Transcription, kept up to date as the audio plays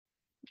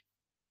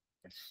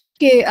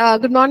Okay,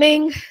 good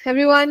morning,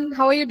 everyone.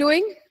 How are you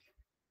doing?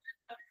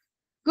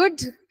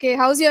 Good. Okay,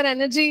 how's your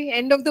energy?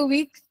 End of the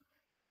week?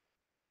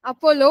 Up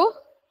or low?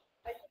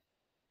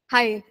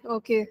 High.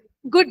 Okay,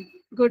 good,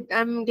 good.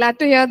 I'm glad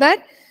to hear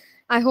that.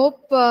 I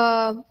hope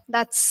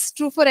that's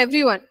true for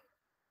everyone.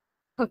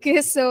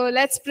 Okay, so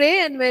let's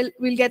pray and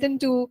we'll get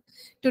into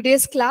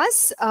today's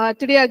class.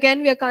 Today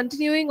again we are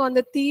continuing on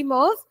the theme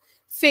of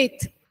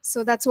faith.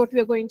 So that's what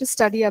we are going to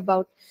study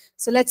about.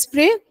 So let's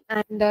pray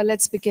and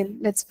let's begin.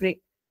 Let's pray.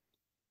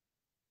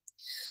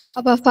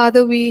 Abba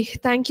Father, we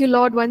thank you,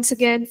 Lord, once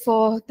again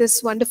for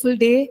this wonderful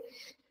day.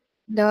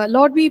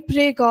 Lord, we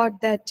pray, God,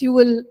 that you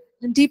will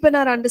deepen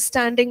our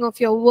understanding of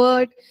your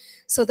word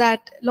so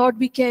that, Lord,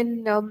 we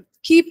can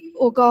keep,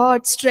 oh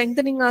God,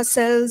 strengthening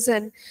ourselves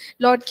and,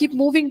 Lord, keep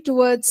moving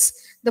towards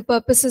the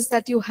purposes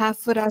that you have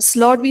for us.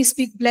 Lord, we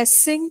speak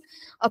blessing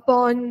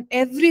upon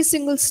every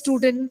single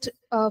student,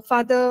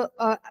 Father,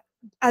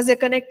 as they're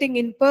connecting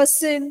in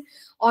person,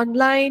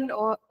 online,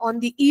 or on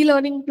the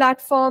e-learning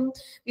platform.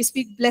 We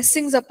speak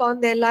blessings upon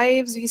their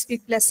lives. We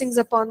speak blessings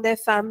upon their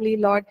family,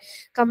 Lord,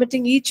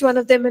 committing each one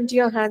of them into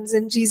your hands.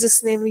 In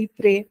Jesus' name we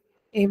pray.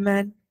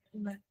 Amen.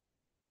 Amen.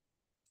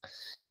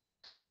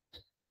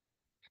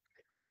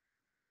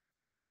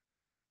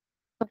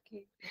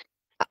 Okay.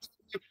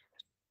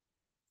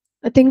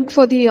 I think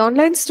for the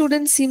online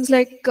students, seems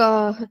like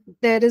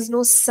there is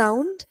no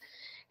sound.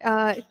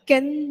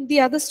 Can the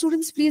other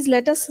students please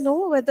let us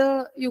know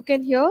whether you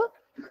can hear?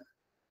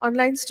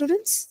 Online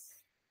students?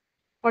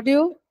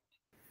 Audio?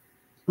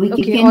 We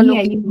Okay, can all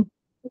hear okay. you.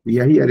 We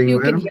are hearing You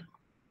well. can hear.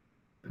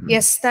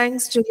 Yes,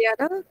 thanks,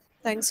 Juliana.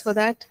 Thanks for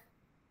that.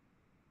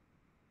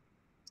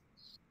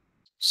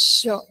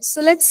 Sure.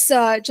 So let's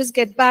just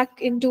get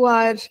back into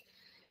our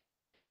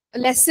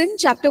lesson,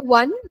 chapter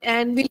 1,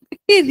 and we'll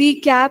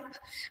quickly recap.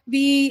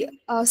 We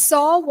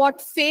saw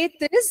what faith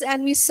is,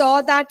 and we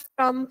saw that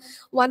from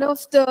one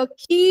of the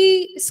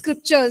key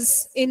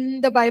scriptures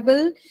in the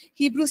Bible,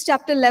 Hebrews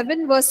chapter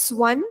 11, verse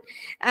 1.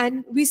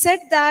 And we said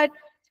that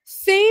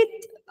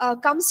faith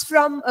comes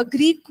from a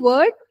Greek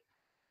word,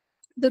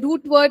 the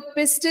root word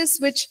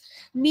pistis, which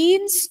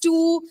means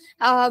to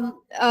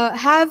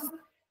have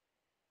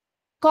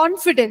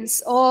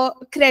confidence or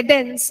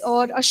credence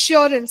or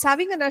assurance,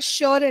 having an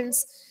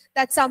assurance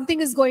that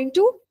something is going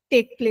to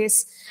take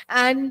place.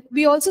 And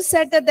we also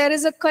said that there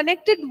is a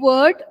connected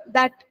word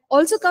that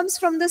also comes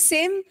from the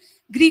same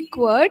Greek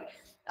word,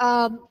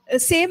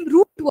 same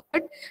root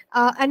word,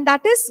 and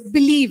that is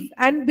believe.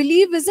 And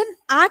believe is an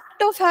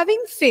act of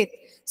having faith.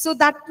 So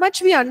that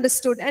much we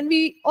understood. And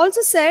we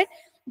also said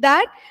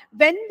that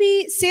when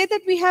we say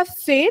that we have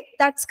faith,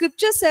 that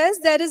scripture says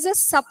there is a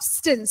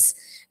substance,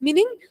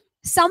 meaning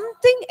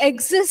something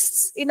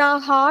exists in our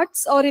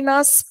hearts or in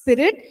our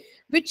spirit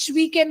which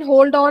we can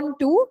hold on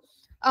to,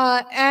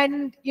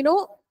 and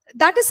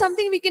that is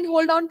something we can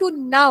hold on to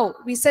now.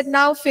 We said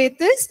now faith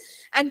is,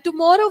 and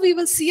tomorrow we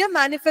will see a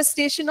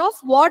manifestation of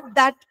what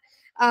that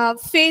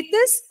faith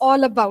is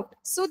all about.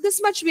 So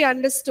this much we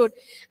understood.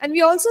 And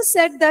we also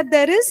said that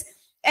there is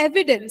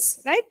evidence,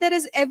 right? There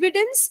is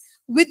evidence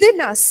within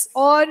us,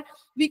 or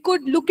we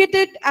could look at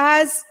it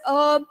as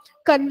a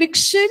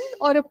conviction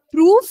or a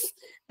proof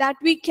that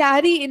we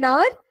carry in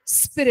our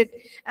spirit.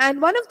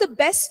 And one of the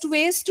best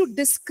ways to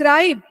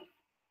describe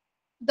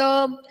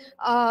the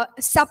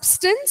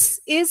substance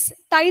is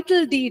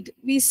title deed.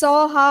 We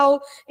saw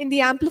how in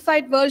the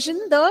amplified version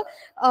the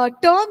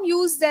term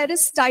used there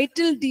is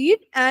title deed.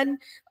 And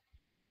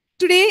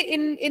today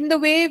in the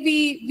way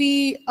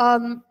we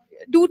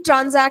do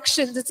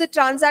transactions, it's a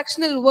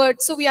transactional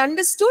word, so we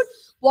understood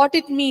what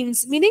it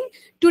means, meaning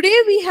today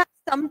we have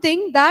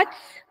something that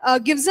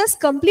gives us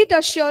complete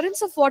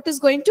assurance of what is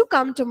going to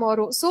come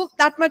tomorrow. So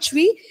that much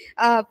we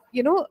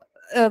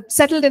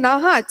settled in our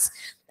hearts.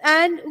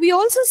 And we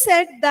also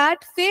said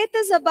that faith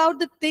is about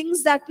the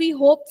things that we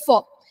hope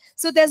for.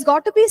 So there's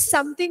got to be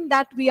something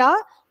that we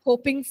are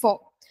hoping for.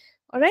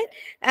 All right.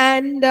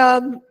 And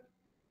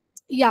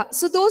yeah,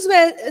 so those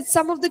were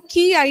some of the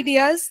key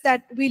ideas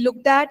that we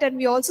looked at. And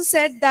we also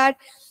said that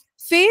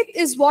faith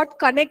is what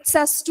connects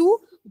us to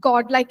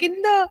God. Like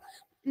in the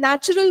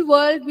natural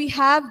world, we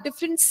have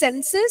different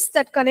senses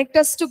that connect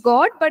us to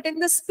God. But in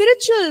the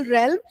spiritual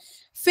realm,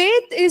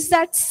 faith is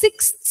that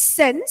sixth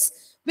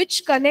sense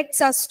which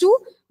connects us to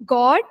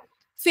God.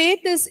 Faith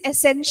is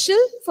essential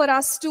for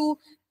us to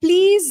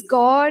please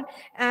God.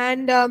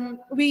 And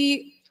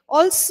we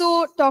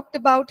also talked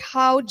about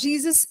how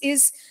Jesus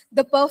is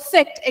the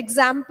perfect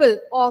example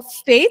of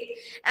faith,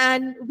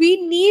 and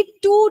we need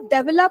to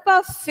develop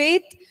our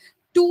faith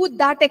to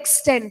that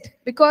extent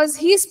because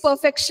he's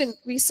perfection.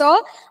 We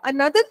saw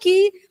another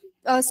key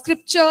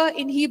scripture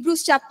in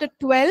Hebrews chapter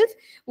 12,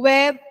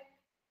 where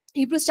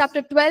Hebrews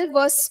chapter 12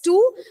 verse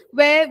 2,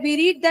 where we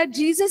read that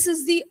Jesus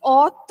is the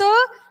author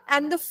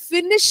and the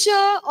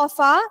finisher of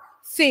our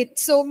faith.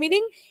 So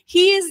meaning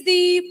he is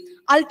the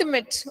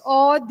ultimate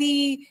or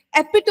the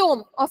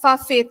epitome of our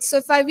faith.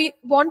 So if we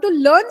want to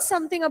learn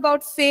something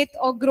about faith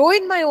or grow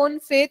in my own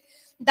faith,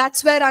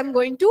 That's where I'm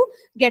going to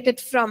get it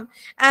from.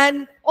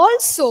 And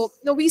also,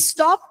 we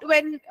stopped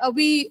when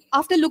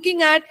after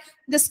looking at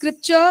the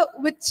scripture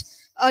which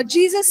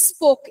Jesus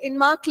spoke in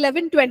Mark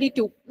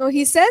 11:22. Now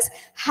he says,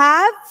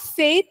 have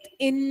faith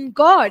in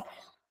God.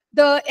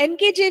 The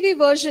NKJV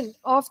version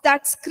of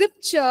that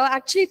scripture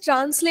actually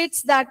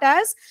translates that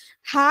as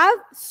have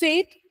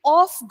faith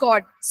of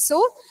God.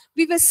 So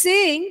we were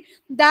saying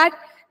that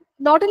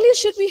not only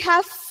should we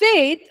have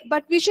faith,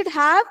 but we should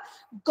have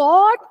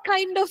God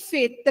kind of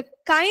faith, the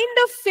kind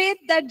of faith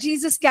that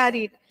Jesus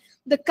carried,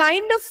 the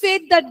kind of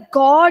faith that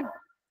God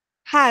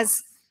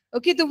has.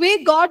 Okay, the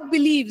way God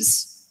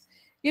believes.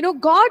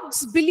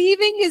 God's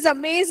believing is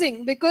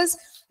amazing, because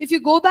if you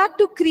go back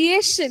to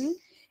creation,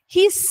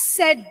 he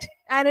said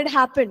and it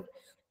happened.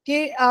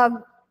 Okay,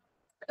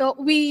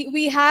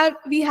 we had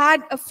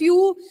a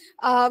few,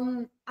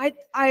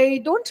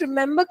 I don't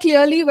remember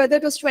clearly whether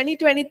it was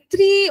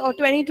 2023 or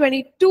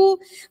 2022,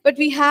 but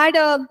we had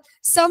a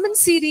sermon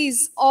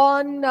series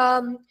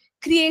on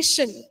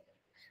creation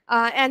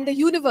and the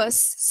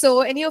universe.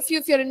 So any of you,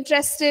 if you're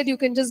interested, you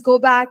can just go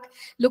back,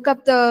 look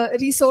up the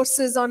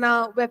resources on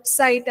our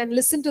website and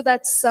listen to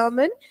that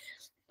sermon.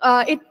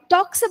 It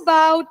talks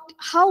about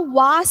how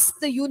vast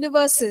the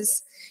universe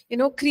is,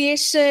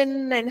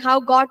 creation, and how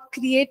God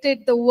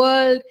created the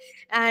world,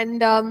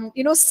 and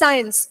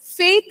science,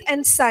 faith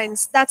and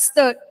science. That's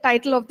the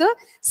title of the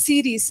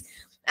series.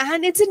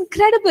 And it's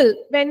incredible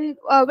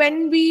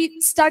when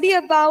we study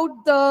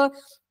about the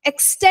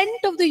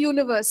extent of the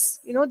universe,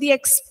 the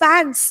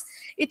expanse.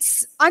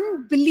 It's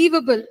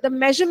unbelievable. The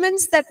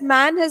measurements that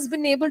man has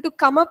been able to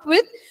come up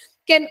with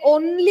can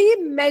only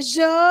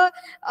measure,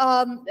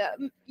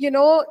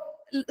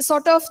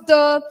 sort of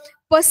the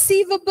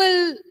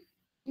perceivable,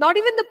 not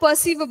even the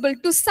perceivable,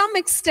 to some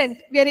extent,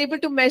 we are able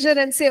to measure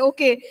and say,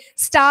 okay,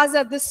 stars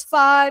are this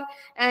far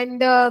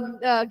and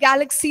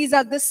galaxies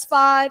are this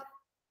far,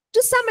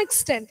 to some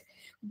extent.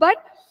 But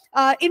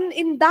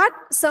in that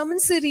sermon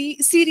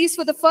series,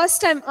 for the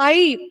first time,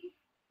 I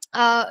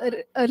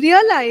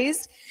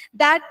realized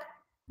that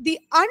the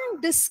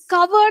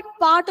undiscovered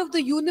part of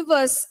the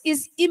universe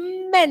is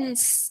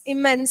immense,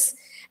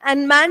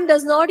 and man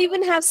does not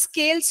even have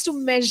scales to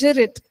measure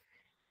it.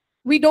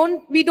 We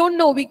don't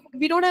know,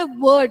 we don't have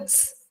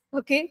words,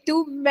 okay,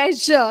 to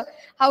measure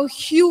how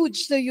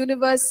huge the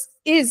universe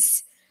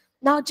is.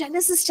 Now,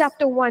 Genesis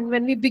chapter 1,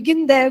 when we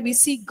begin there, we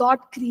see God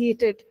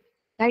created,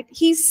 right?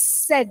 He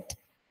said,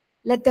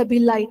 let there be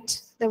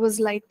light. There was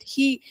light.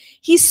 He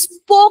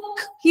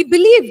spoke, he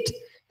believed.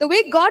 The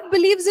way God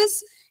believes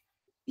is,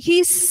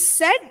 he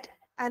said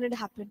and it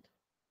happened.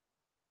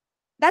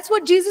 That's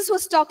what Jesus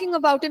was talking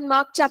about in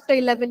Mark chapter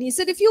 11. He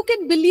said, if you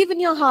can believe in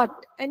your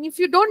heart, and if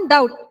you don't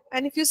doubt,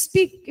 and if you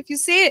speak, if you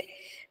say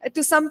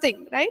to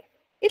something, right,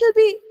 it'll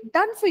be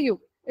done for you.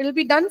 It'll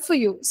be done for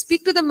you.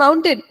 Speak to the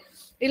mountain.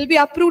 It'll be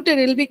uprooted.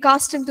 It'll be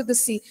cast into the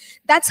sea.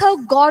 That's how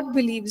God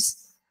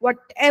believes.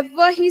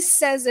 Whatever he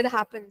says, it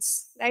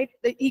happens, right?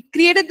 He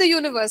created the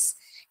universe.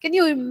 Can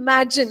you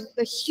imagine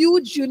the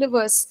huge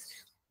universe?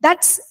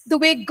 That's the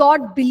way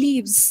God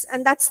believes,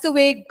 and that's the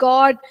way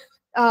God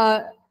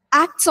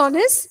acts on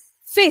his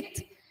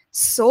faith.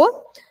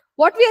 So,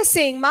 what we are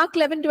saying, Mark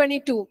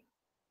 11:22,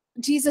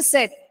 Jesus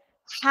said,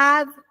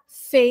 have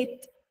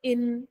faith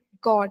in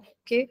God.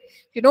 Okay,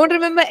 if you don't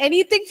remember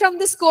anything from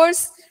this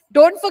course,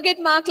 don't forget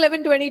Mark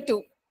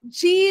 11:22.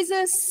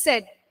 Jesus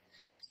said,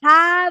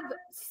 have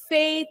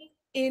faith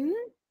in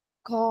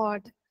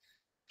God.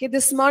 Okay,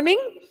 this morning,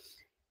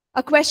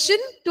 a question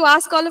to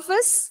ask all of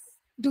us: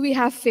 do we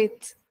have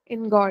faith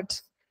in God?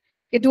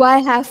 Okay, do I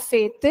have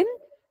faith in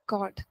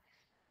God?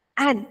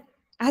 And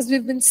as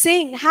we've been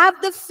saying,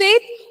 have the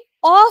faith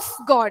of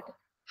God.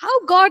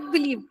 How God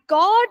believed.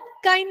 God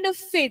kind of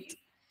faith.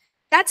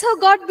 That's how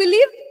God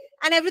believed,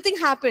 and everything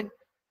happened.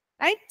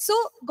 Right? So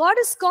God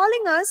is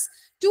calling us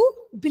to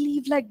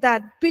believe like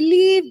that.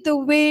 Believe the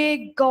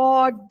way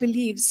God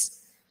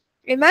believes.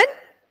 Amen?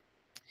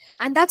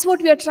 And that's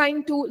what we are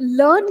trying to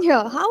learn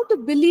here. How to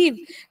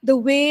believe the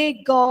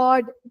way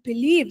God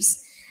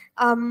believes.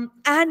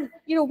 And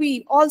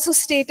we also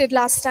stated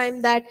last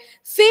time that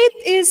faith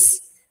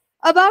is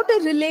about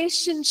a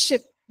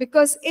relationship,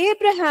 because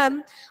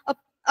Abraham,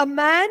 a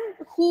man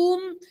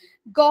whom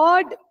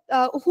God,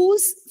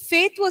 whose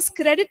faith was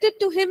credited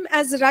to him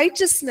as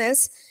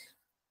righteousness,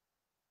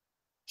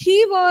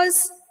 he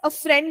was a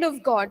friend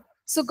of God.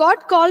 So God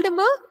called him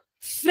a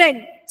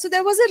friend. So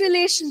there was a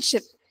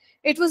relationship.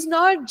 It was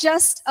not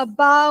just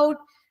about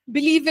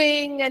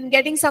believing and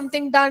getting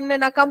something done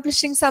and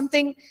accomplishing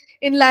something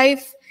in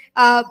life.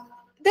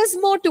 There's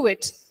more to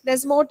it.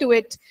 There's more to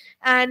it.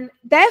 And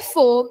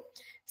therefore,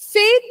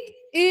 faith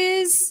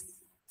is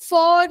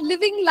for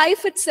living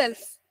life itself.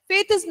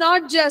 Faith is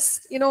not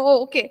just,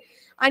 okay,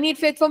 I need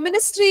faith for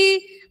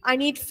ministry, I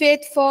need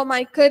faith for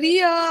my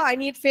career, I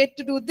need faith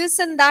to do this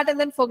and that, and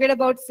then forget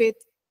about faith.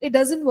 It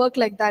doesn't work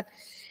like that.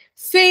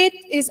 Faith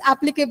is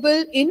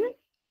applicable in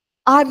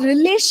our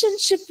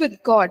relationship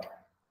with God.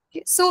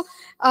 Okay, so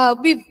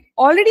we've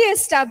already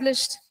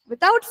established,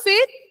 without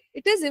faith,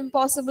 It is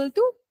impossible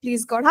to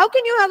please God. How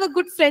can you have a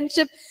good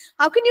friendship?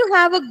 How can you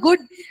have a good,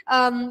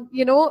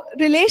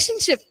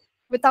 relationship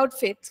without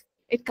faith?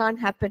 It can't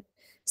happen.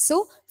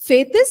 So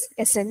faith is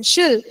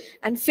essential,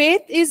 and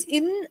faith is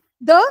in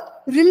the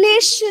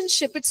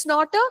relationship. It's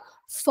not a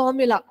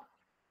formula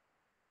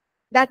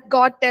that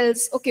God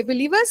tells, okay,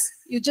 believers,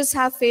 you just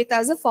have faith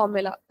as a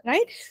formula,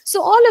 right?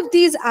 So all of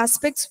these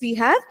aspects we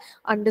have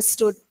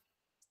understood.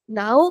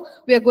 Now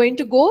we are going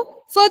to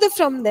go further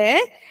from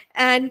there,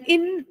 and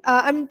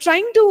I'm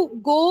trying to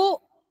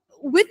go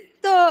with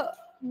the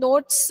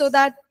notes so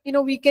that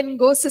we can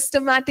go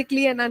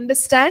systematically and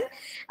understand.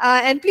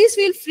 And please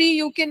feel free,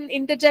 you can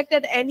interject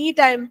at any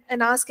time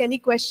and ask any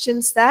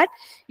questions that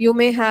you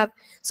may have.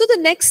 So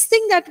the next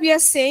thing that we are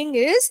saying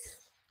is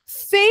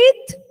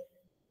faith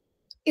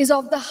is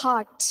of the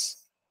heart.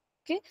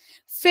 Okay,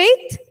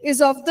 faith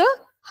is of the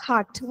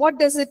heart. What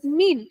does it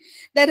mean?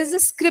 There is a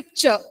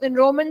scripture in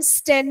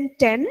Romans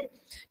 10:10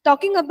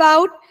 talking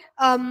about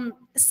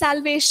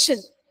salvation.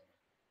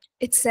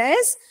 It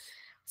says,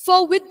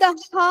 for with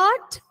the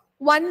heart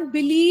one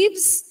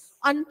believes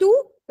unto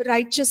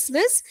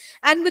righteousness,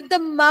 and with the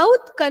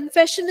mouth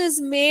confession is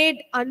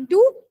made unto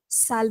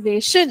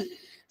salvation.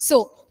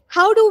 So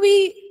how do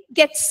we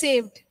get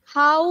saved?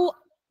 How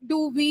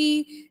do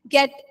we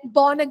get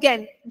born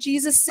again?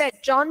 Jesus said,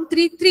 John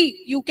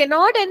 3:3, you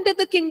cannot enter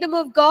the kingdom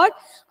of God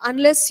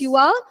unless you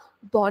are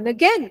born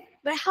again.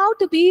 But how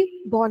to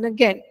be born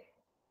again?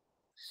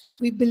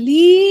 We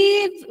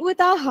believe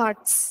with our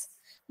hearts.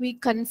 We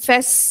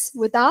confess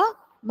with our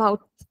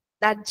mouth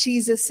that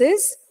Jesus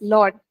is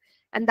Lord.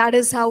 And that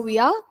is how we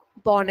are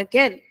born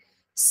again.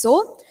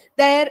 So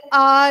there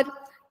are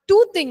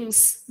two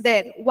things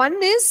there.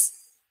 One is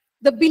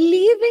the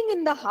believing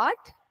in the heart.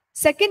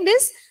 Second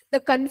is the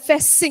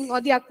confessing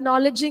or the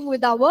acknowledging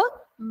with our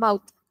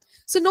mouth.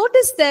 So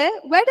notice there,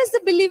 where does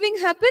the believing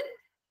happen?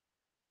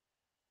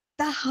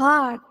 The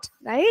heart,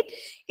 right?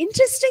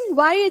 Interesting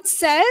why it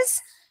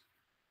says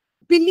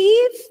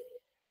believe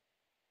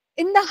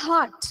in the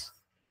heart.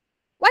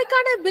 Why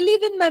can't I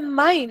believe in my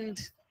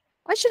mind?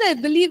 Why should I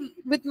believe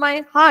with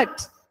my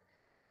heart?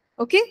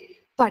 Okay,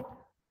 but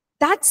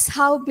that's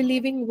how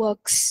believing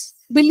works.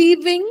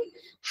 Believing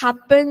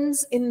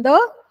happens in the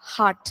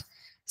heart.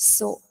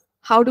 So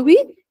how do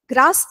we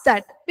grasp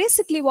that?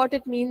 Basically what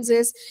it means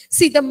is,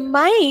 see, the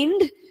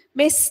mind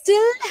may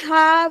still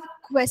have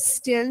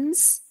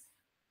questions,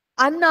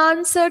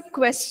 unanswered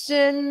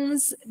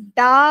questions,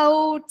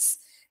 doubts,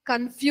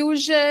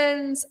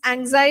 confusions,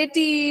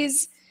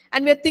 anxieties,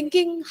 and we're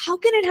thinking, how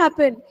can it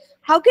happen?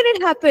 How can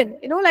it happen?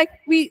 Like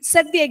we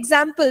set the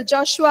example,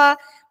 Joshua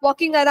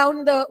walking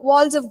around the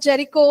walls of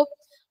Jericho.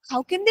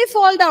 How can they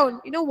fall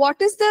down?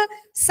 What is the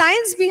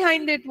science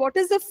behind it? What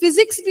is the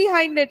physics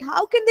behind it?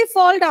 How can they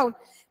fall down?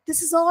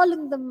 This is all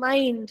in the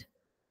mind.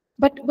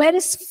 But where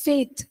is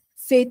faith?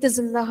 Faith is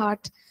in the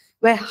heart,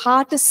 where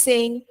heart is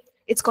saying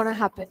it's going to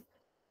happen.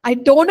 I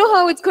don't know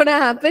how it's going to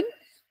happen,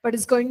 but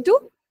it's going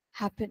to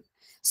happen.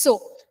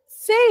 So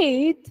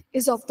faith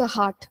is of the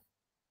heart.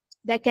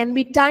 There can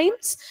be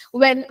times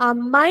when our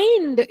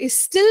mind is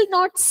still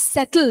not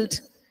settled,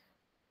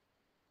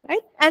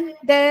 right? And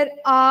there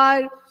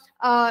are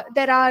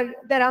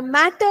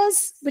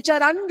matters which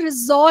are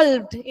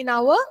unresolved in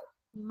our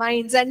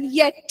minds, and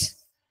yet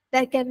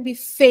there can be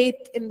faith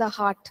in the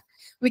heart.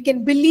 We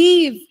can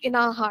believe in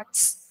our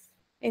hearts.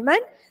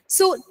 Amen.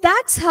 So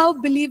that's how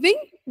believing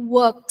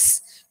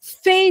works.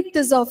 Faith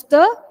is of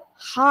the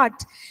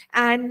heart,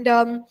 and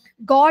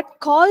God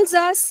calls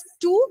us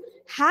to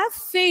have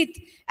faith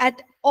at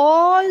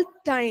all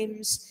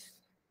times.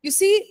 You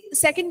see,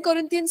 2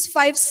 Corinthians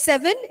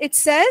 5:7, it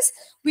says,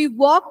 we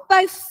walk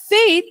by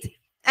faith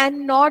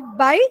and not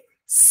by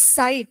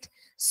sight.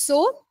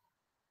 So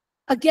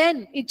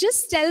again, it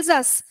just tells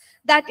us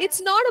that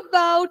it's not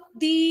about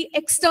the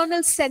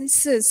external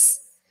senses.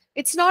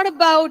 It's not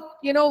about,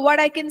 what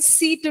I can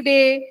see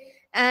today,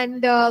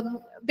 and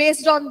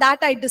based on that,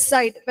 I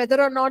decide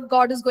whether or not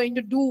God is going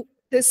to do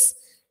this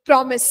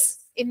promise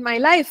in my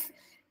life.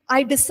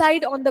 I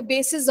decide on the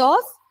basis of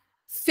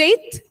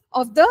faith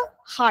of the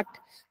heart.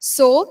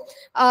 So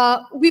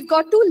we've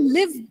got to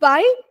live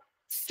by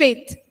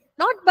faith,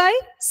 not by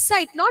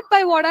sight, not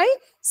by what I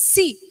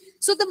see.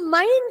 So the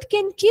mind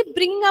can keep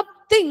bringing up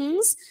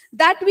things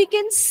that we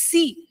can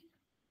see,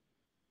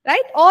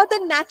 right? Or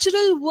the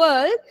natural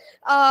world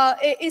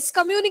is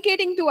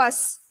communicating to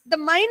us. The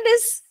mind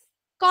is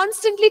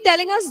constantly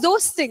telling us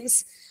those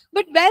things.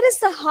 But where is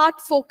the heart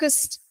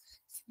focused?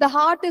 The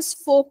heart is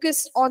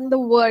focused on the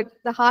word.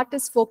 The heart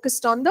is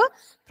focused on the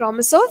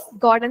promise of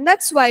God. And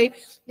that's why,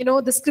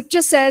 the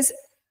scripture says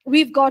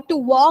we've got to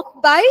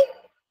walk by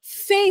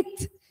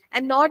faith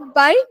and not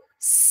by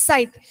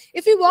sight.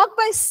 If we walk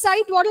by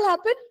sight, what will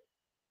happen?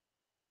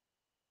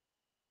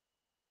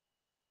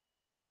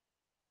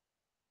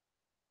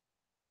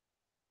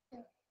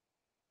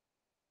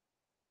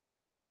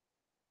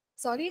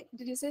 Sorry,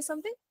 did you say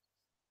something?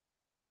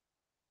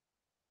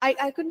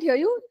 I couldn't hear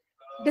you.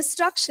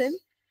 Destruction.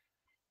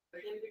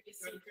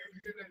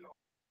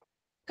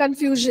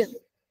 Confusion.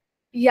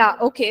 Yeah,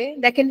 okay.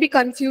 There can be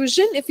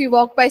confusion if we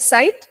walk by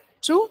sight.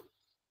 True.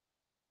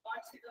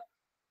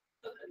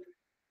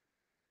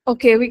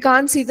 Okay, we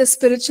can't see the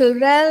spiritual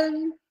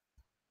realm.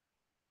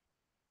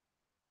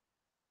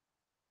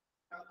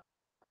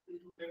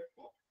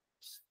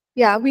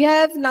 Yeah, we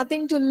have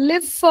nothing to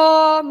live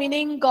for,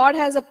 meaning God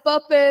has a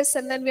purpose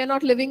and then we are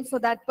not living for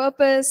that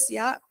purpose.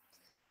 Yeah.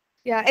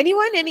 Yeah.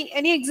 Anyone,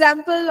 any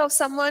example of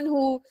someone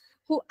who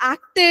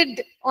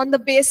acted on the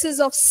basis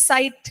of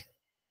sight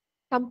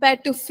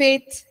compared to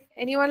faith?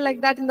 Anyone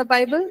like that in the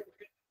Bible?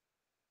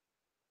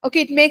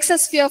 Okay, it makes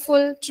us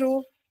fearful.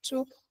 True,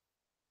 true.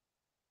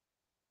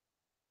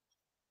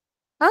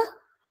 Huh?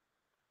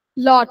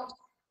 Lot.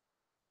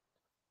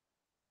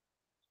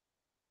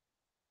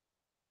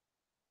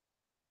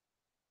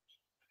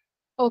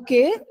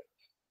 Okay,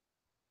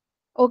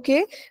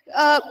 okay.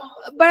 Uh,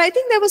 but I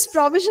think there was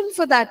provision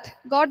for that.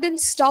 God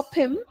didn't stop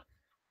him.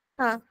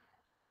 Huh.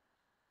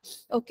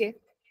 Okay.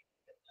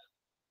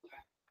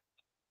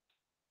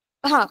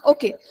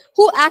 Okay.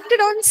 Who acted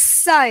on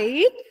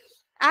sight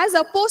as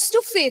opposed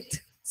to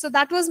faith? So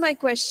that was my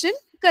question.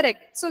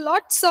 Correct. So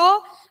Lot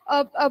saw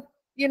a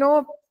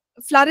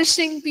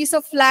flourishing piece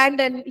of land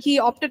and he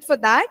opted for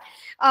that.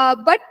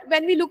 But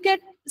when we look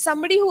at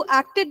somebody who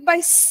acted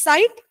by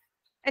sight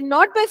and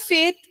not by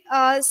faith,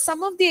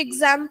 some of the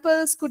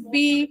examples could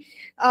be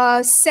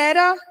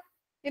Sarah,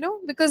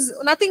 because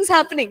nothing's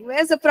happening.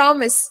 Where's the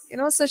promise?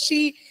 So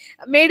she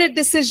made a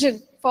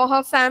decision for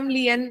her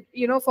family and,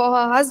 for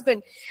her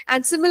husband.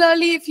 And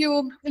similarly, if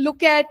you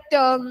look at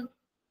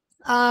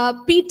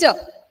Peter,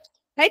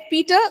 right?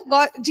 Peter,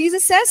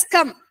 Jesus says,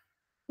 come,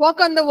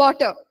 walk on the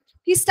water.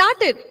 He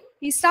started.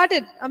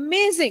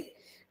 Amazing.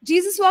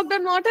 Jesus walked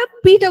on water.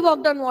 Peter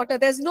walked on water.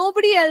 There's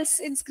nobody else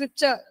in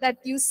scripture that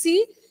you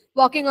see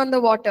walking on the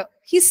water.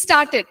 He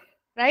started,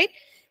 right?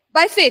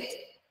 By faith.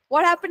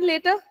 What happened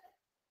later?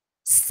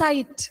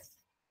 Sight.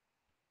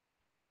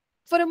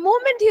 For a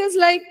moment, he was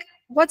like,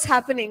 what's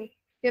happening?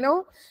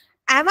 Am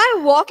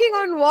I walking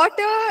on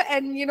water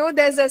and,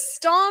 there's a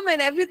storm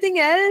and everything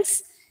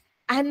else?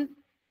 And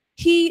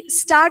he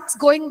starts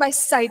going by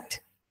sight.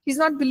 He's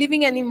not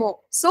believing anymore.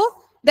 So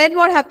then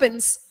what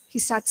happens? He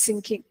starts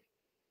sinking.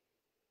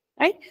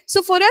 Right?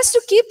 So for us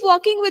to keep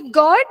walking with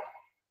God,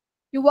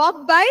 you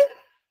walk by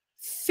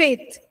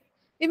faith.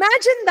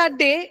 Imagine that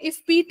day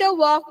if Peter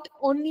walked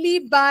only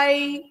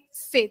by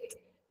faith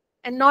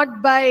and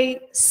not by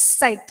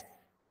sight.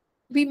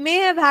 We may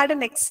have had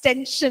an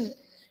extension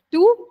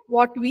to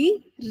what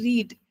we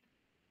read.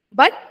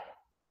 But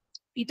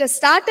Peter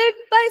started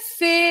by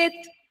faith,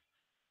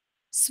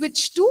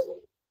 switched to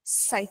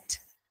sight.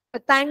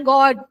 But thank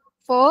God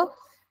for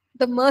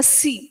the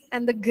mercy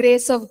and the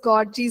grace of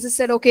God. Jesus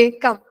said, okay,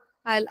 come,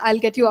 I'll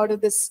get you out of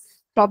this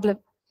problem.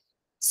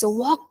 So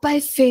walk by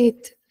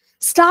faith.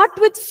 Start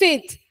with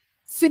faith.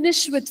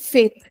 Finish with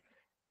faith.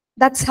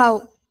 That's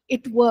how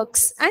it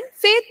works. And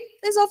faith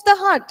is of the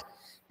heart.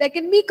 There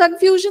can be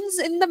confusions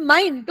in the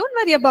mind. Don't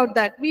worry about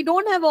that. We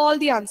don't have all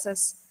the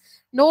answers.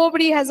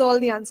 Nobody has all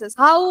the answers.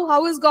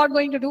 How is God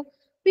going to do?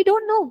 We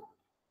don't know.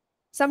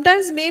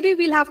 Sometimes maybe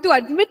we'll have to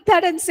admit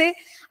that and say,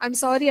 I'm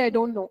sorry, I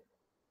don't know.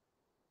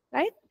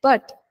 Right?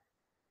 But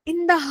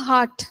in the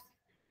heart,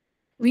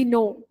 we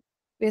know.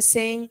 We're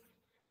saying,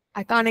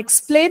 I can't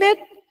explain it,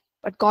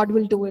 but God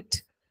will do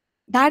it.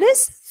 That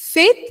is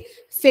faith.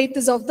 Faith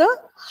is of the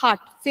heart.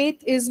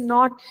 Faith is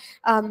not,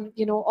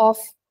 of.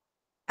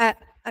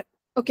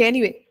 Okay,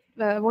 anyway,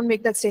 I won't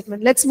make that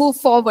statement. Let's move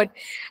forward.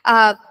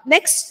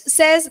 Next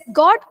says,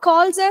 God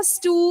calls us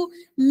to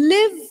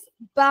live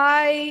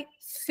by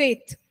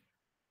faith.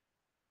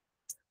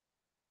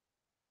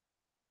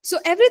 So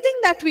everything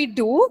that we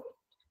do,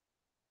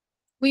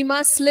 we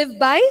must live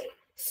by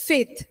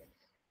faith.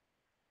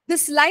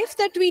 This life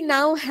that we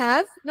now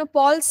have,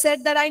 Paul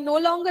said that I no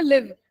longer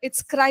live.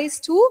 It's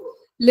Christ who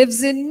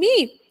lives in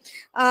me.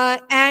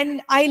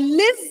 And I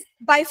live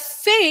by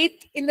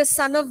faith in the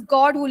Son of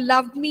God who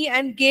loved me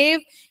and gave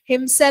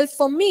himself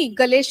for me.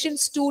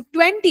 Galatians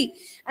 2:20.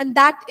 And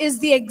that is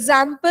the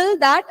example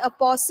that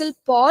Apostle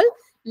Paul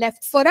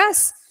left for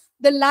us.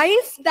 The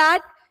life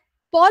that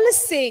Paul is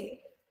saying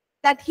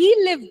that he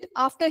lived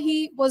after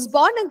he was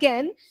born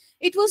again,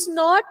 it was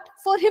not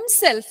for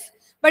himself,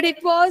 but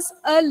it was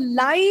a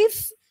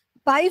life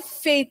by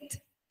faith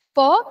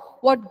for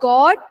what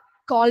God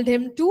called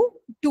him to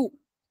do.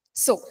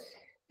 So,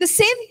 the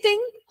same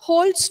thing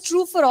holds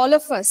true for all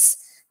of us.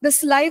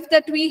 This life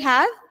that we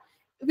have,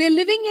 we're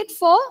living it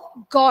for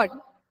God.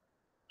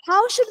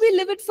 How should we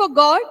live it for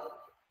God?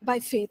 By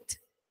faith.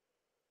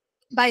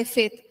 By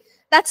faith.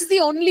 That's the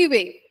only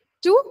way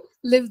to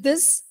live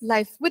this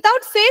life.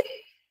 Without faith,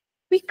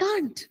 we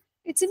can't.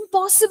 It's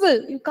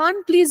impossible. You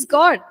can't please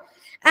God.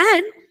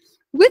 And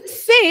with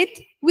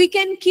faith, we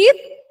can keep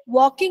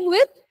walking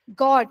with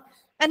God.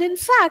 And in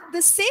fact,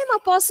 the same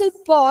Apostle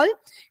Paul,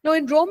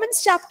 in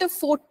Romans chapter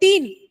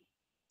 14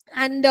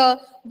 and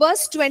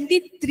verse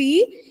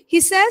 23,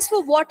 he says,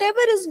 for whatever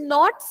is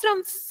not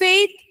from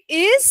faith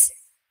is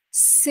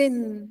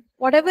sin.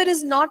 Whatever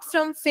is not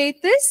from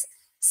faith is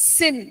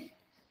sin.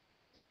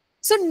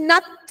 So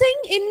nothing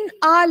in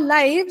our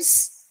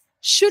lives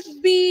should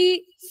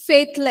be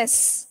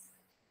faithless.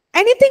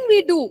 Anything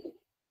we do,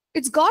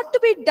 it's got to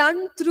be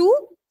done through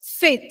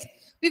faith.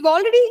 We've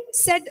already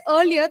said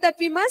earlier that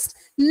we must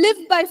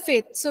live by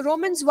faith. So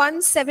Romans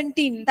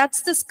 1:17,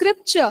 that's the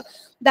scripture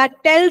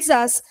that tells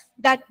us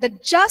that the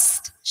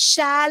just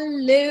shall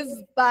live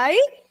by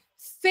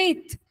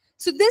faith.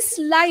 So this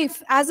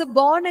life as a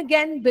born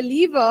again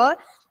believer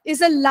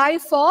is a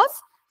life of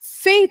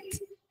faith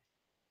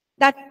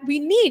that we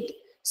need.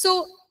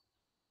 So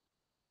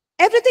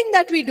everything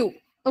that we do,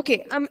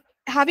 okay, I'm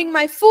having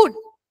my food,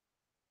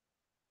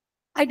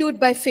 I do it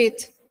by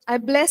faith. I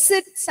bless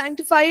it,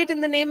 sanctify it in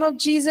the name of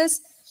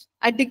Jesus.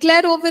 I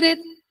declare over it,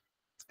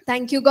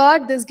 thank you,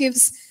 God. This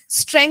gives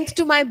strength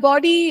to my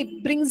body,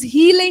 brings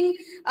healing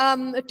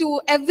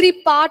to every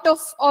part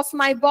of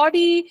my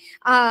body,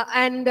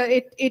 and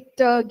it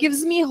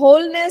gives me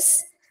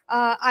wholeness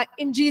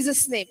in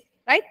Jesus' name,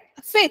 right?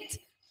 Faith.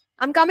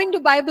 I'm coming to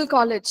Bible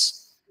college.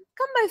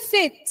 Come by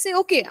faith. Say,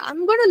 okay,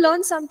 I'm going to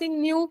learn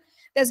something new.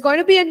 There's going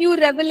to be a new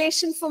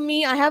revelation for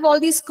me. I have all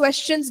these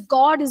questions.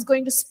 God is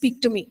going to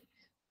speak to me.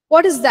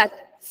 What is that?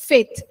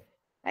 Faith,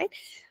 right?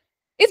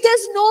 If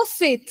there's no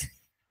faith,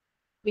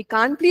 we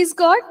can't please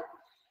God.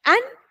 And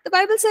the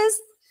Bible says,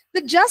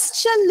 the just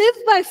shall live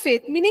by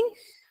faith. Meaning,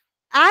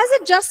 as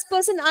a just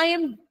person, I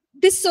am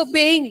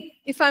disobeying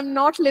if I'm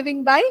not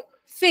living by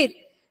faith.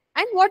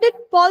 And what did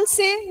Paul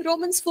say?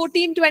 Romans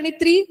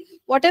 14:23.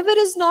 Whatever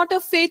is not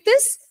of faith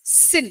is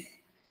sin.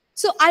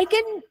 So I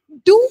can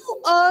do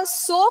a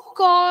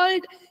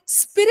so-called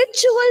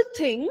spiritual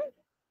thing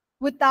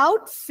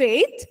without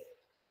faith.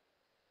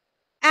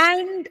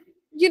 And,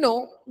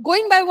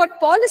 going by what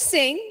Paul is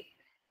saying,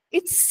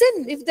 it's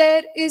sin if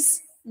there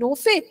is no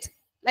faith.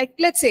 Like,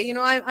 let's say,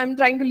 I'm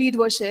trying to lead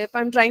worship.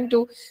 I'm trying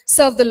to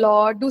serve the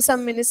Lord, do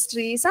some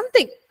ministry,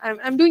 something.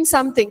 I'm doing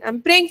something.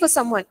 I'm praying for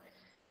someone.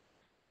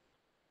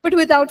 But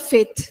without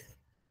faith,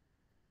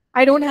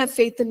 I don't have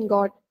faith in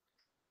God.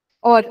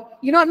 Or,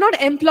 I'm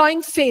not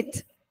employing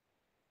faith.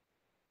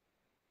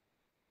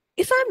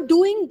 If I'm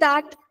doing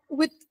that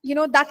with,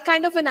 that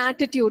kind of an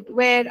attitude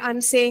where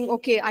I'm saying,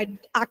 okay, I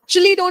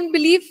actually don't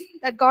believe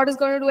that God is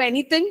going to do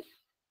anything,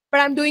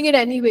 but I'm doing it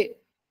anyway,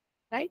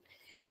 right?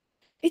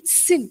 It's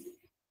sin.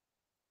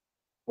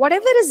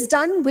 Whatever is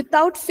done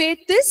without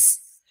faith is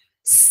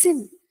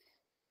sin.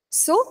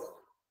 So,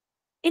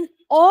 in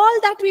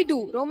all that we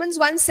do, Romans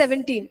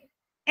 1:17,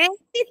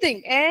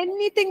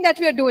 anything that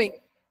we are doing,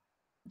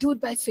 do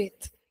it by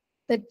faith.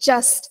 The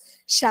just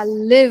shall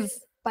live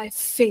by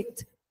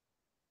faith.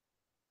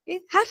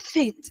 Okay? Have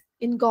faith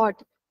in God.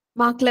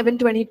 Mark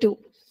 11:22.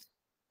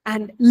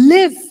 And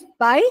live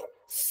by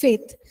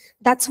faith.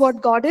 That's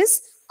what God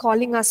is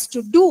calling us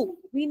to do.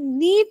 We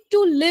need to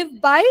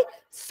live by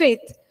faith.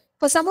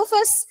 For some of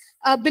us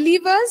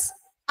believers,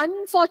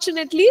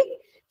 unfortunately,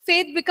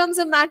 faith becomes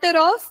a matter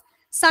of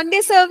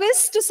Sunday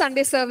service to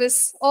Sunday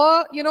service,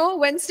 or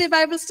Wednesday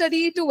Bible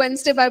study to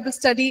Wednesday Bible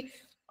study.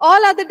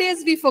 All other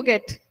days we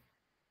forget.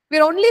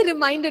 We're only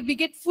reminded, we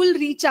get full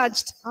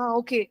recharged.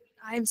 Okay,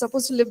 I am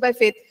supposed to live by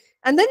faith.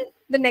 And then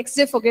the next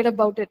day forget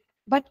about it.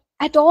 But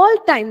at all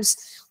times,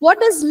 what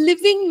does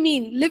living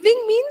mean?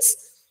 Living means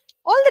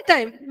all the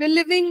time. We're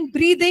living,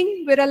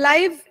 breathing, we're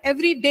alive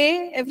every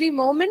day, every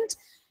moment.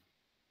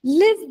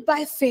 Live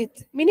by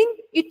faith, meaning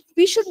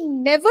we should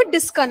never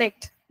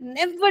disconnect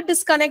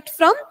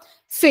from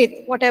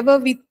faith. Whatever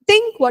we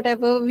think,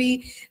 whatever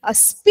we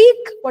speak,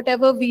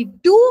 whatever we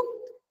do,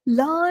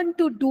 learn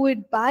to do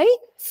it by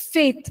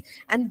faith,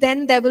 and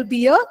then there will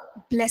be a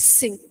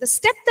blessing. The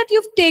step that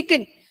you've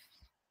taken,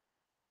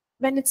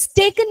 when it's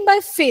taken by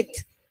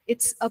faith,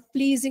 it's a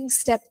pleasing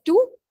step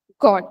to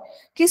God.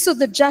 Okay, so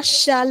the just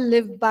shall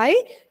live by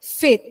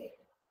faith.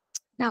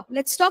 Now,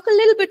 let's talk a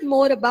little bit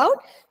more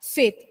about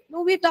faith.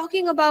 Now, we're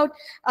talking about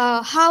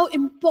how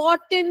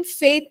important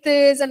faith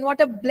is and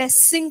what a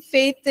blessing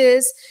faith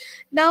is.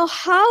 Now,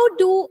 how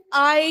do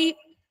I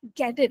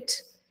get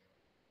it?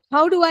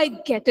 How do I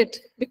get it?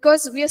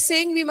 Because we are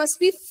saying we must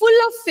be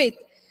full of faith.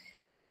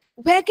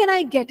 Where can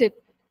I get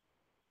it?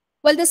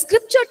 Well, the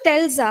scripture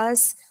tells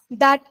us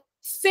that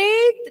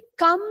faith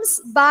comes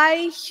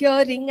by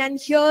hearing, and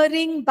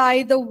hearing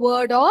by the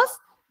word of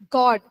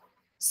God.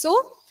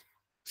 So,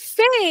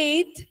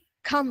 faith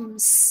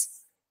comes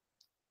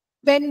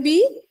when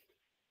we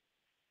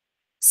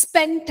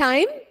spend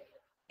time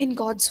in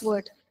God's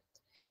word.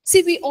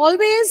 See, we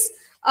always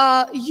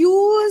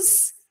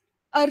use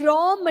a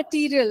raw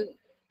material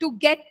to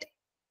get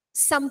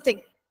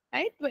something,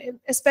 right?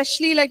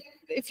 Especially like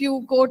if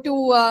you go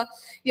to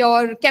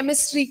your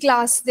chemistry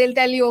class, they'll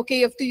tell you, okay,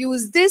 you have to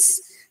use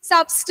this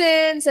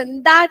substance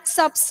and that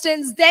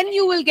substance, then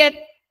you will get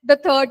the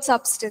third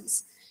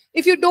substance.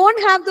 If you don't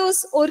have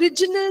those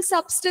original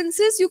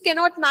substances, you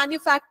cannot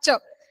manufacture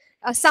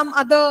some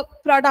other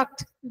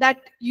product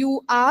that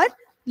you are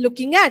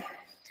looking at.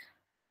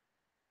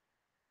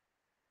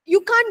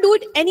 You can't do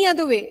it any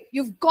other way.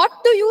 You've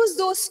got to use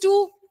those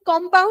two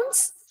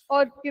compounds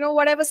or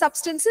whatever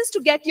substances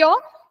to get your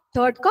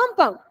third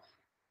compound.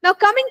 Now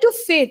coming to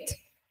faith.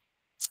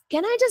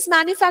 Can I just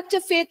manufacture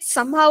faith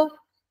somehow?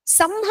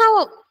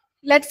 Somehow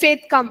let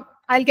faith come.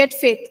 I'll get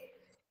faith.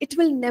 It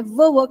will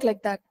never work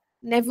like that.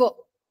 Never.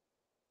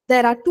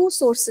 There are two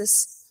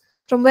sources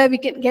from where we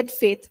can get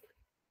faith.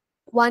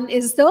 One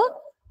is the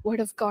Word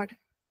of God.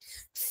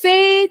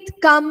 Faith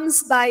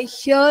comes by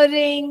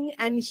hearing,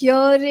 and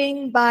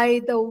hearing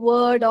by the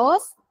Word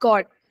of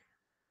God.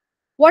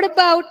 What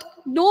about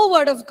no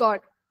Word of God?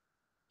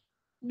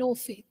 No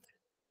faith.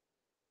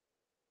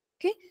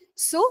 Okay?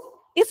 So,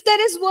 if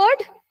there is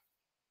Word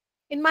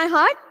in my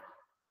heart,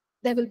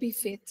 there will be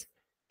faith.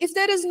 If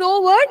there is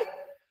no Word,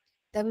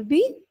 there will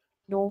be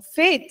no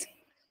faith.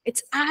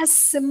 It's as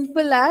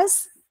simple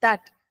as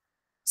that.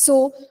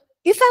 So,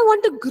 if I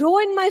want to grow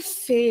in my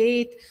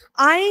faith,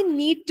 I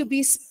need to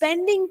be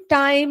spending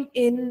time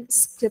in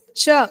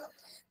Scripture,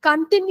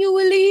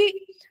 continually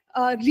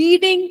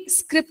reading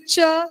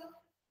Scripture.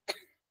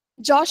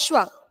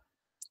 Joshua,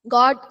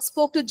 God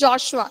spoke to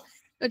Joshua.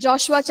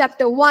 Joshua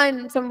chapter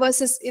 1 from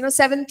verses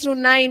 7 through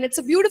 9. It's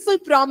a beautiful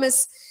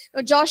promise.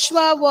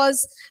 Joshua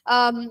was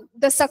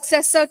the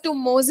successor to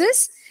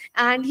Moses,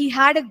 and he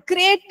had a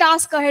great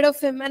task ahead of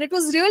him, and it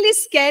was really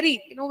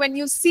scary. When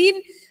you've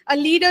seen a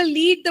leader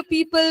lead the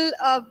people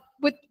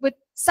with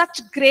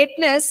such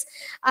greatness,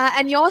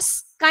 and you're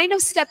kind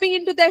of stepping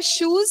into their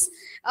shoes,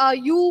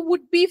 you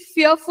would be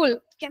fearful.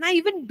 Can I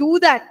even do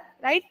that?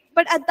 Right?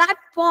 But at that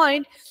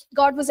point,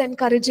 God was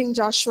encouraging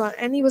Joshua,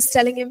 and he was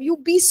telling him, you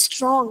be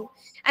strong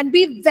and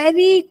be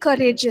very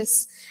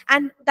courageous.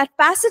 And that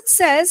passage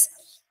says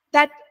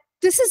that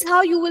this is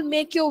how you will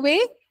make your way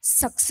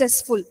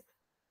successful.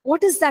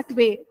 What is that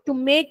way? To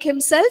make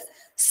himself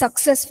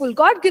successful.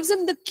 God gives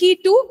him the key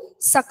to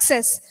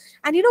success.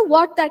 And you know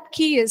what that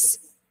key is?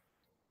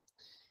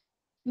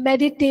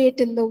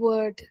 Meditate in the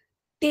word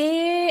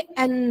day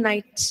and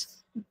night.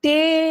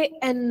 Day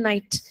and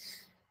night.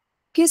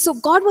 Okay, so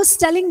God was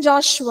telling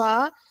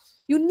Joshua,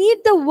 you need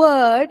the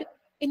word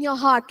in your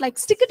heart. Like,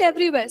 stick it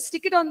everywhere.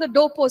 Stick it on the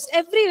doorpost,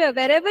 everywhere,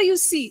 wherever you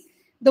see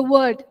the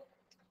word.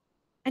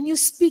 And you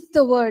speak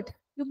the word.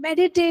 You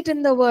meditate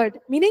in the word.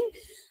 Meaning,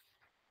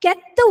 get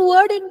the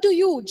word into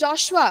you,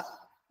 Joshua.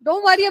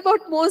 Don't worry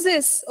about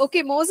Moses.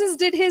 Okay, Moses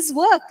did his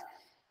work.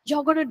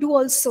 You're going to do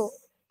also.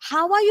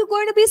 How are you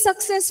going to be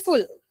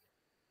successful?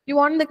 You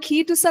want the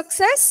key to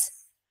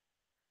success?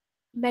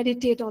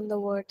 Meditate on the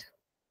word.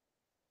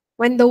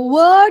 When the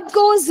word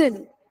goes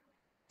in,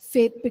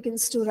 faith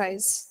begins to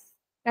rise.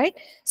 Right?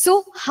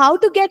 So, how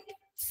to get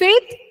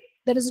faith?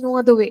 There is no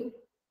other way.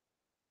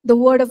 The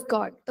word of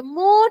God. The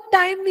more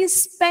time we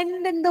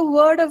spend in the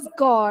word of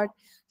God,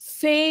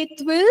 faith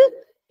will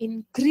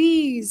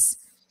increase.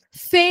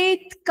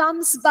 Faith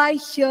comes by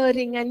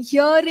hearing, and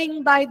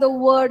hearing by the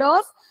word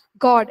of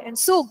God. And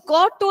so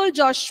God told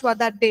Joshua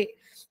that day,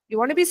 you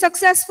want to be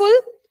successful?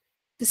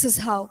 This is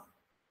how.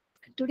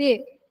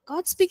 Today,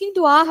 God's speaking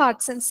to our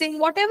hearts and saying,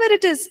 whatever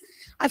it is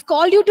I've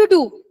called you to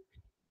do,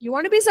 you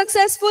want to be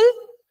successful?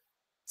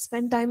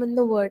 Spend time in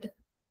the word.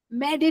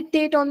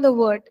 Meditate on the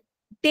word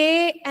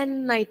day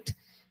and night.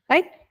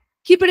 Right?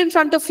 Keep it in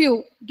front of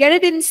you. Get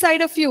it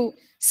inside of you.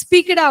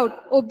 Speak it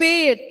out.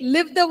 Obey it.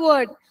 Live the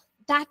word.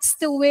 That's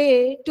the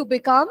way to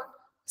become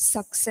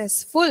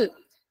successful.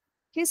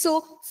 Okay,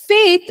 so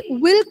faith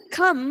will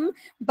come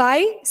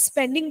by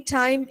spending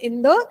time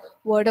in the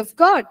word of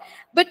God.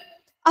 But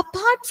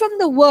apart from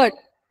the word,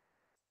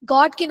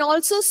 God can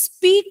also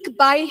speak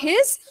by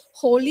his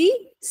Holy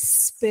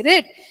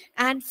Spirit,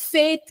 and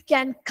faith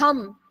can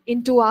come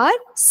into our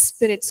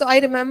spirit. So I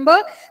remember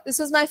this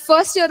was my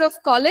first year of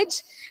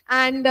college,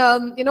 and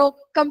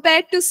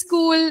compared to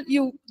school,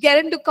 you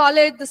get into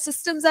college, the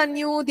systems are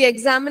new, the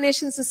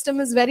examination system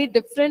is very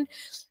different.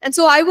 And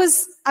so I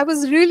was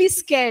really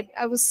scared.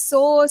 I was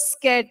so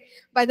scared.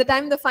 By the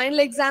time the final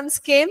exams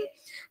came,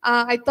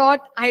 I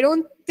thought, I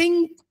don't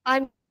think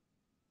I'm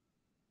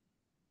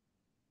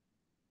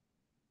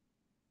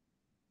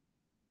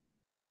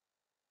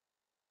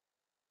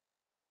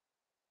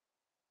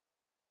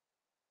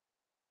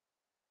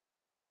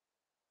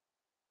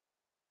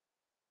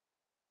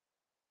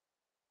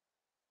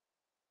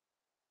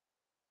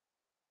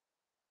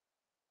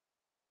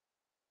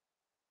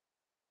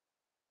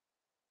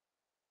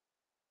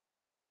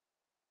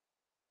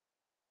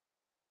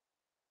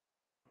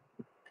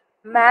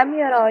Ma'am,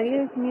 your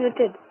audio is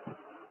muted.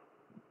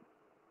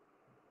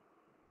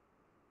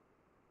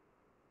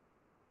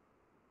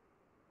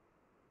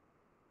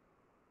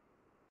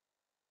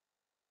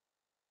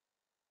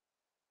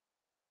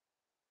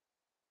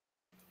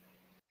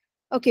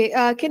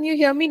 okay. Can you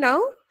hear me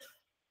now?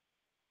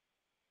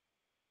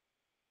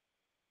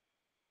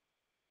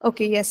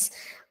 Okay, yes.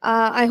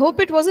 I hope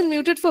it wasn't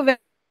muted for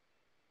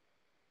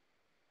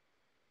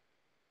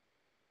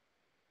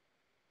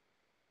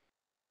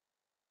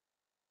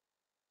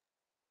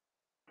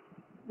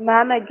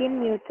Ma'am, again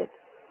muted.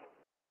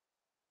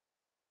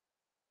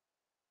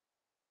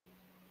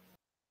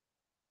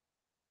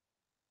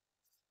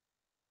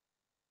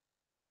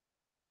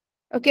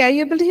 Okay, are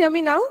you able to hear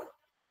me now?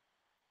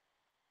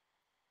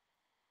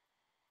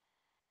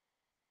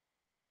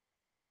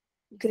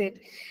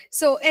 Great.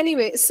 So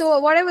anyway, so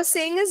what I was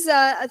saying is,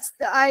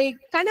 I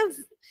kind of,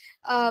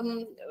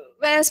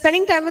 when I was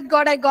spending time with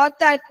God, I got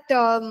that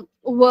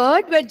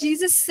word where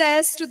Jesus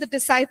says to the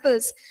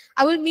disciples,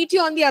 I will meet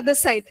you on the other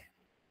side.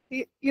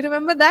 You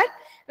remember that?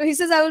 He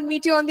says, I will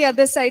meet you on the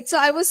other side. So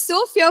I was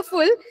so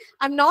fearful,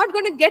 I'm not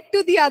going to get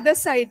to the other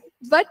side.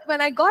 But when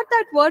I got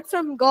that word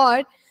from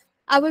God,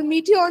 I will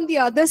meet you on the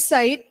other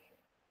side,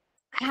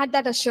 I had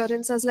that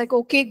assurance. I was like,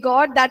 okay,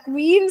 God, that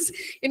means,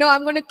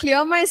 I'm going to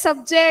clear my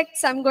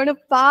subjects. I'm going to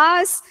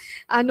pass.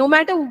 No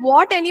matter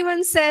what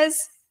anyone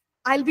says,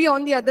 I'll be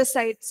on the other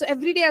side. So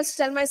every day I used to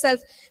tell myself,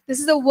 this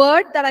is a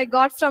word that I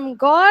got from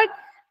God.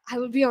 I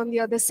will be on the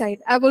other side.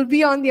 I will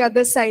be on the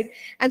other side.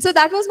 And so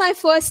that was my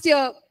first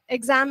year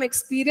exam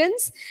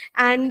experience.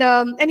 And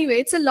anyway,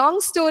 it's a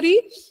long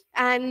story.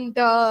 And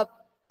I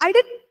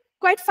did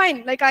quite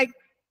fine. Like, I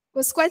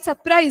was quite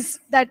surprised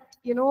that,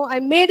 I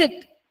made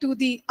it to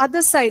the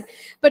other side.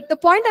 But the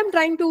point I'm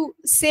trying to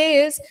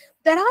say is,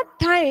 there are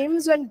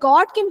times when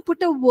God can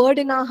put a word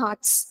in our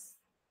hearts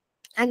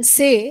and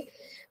say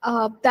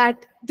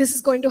that this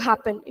is going to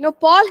happen.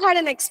 Paul had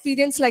an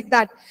experience like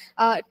that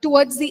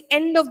towards the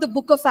end of the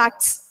book of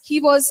Acts. He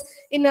was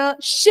in a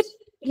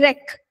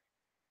shipwreck.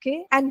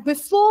 Okay, and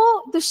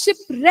before the ship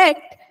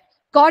wrecked,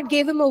 God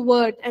gave him a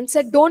word and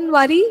said, don't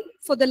worry,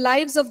 for the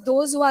lives of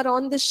those who are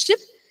on the ship,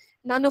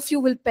 none of you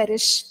will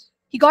perish.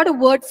 He got a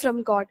word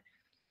from God.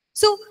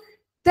 So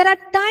there are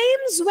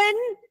times when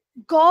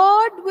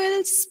God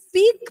will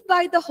speak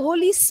by the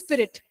Holy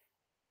Spirit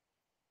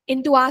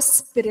into our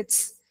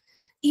spirits.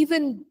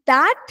 Even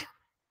that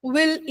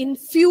will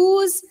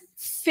infuse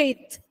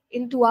faith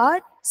into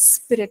our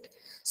spirit.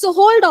 So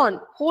hold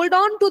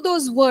on to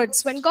those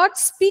words. When God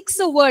speaks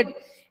a word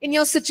in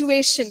your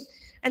situation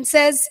and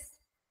says,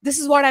 this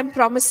is what I'm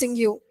promising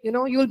you,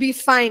 you'll be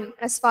fine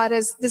as far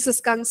as this is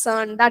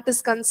concerned, that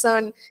is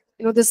concerned,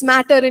 this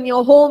matter in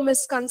your home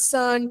is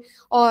concerned,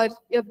 or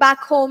your back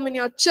home in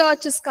your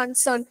church is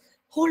concerned.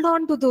 Hold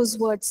on to those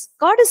words.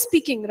 God is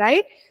speaking,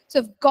 right? So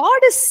if God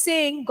is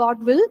saying,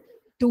 God will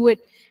do it.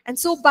 And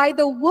so by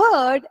the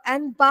word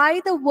and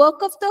by the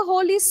work of the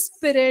Holy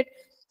Spirit,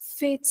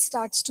 faith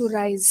starts to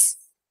rise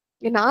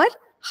in our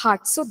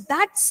hearts. So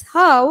that's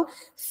how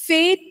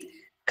faith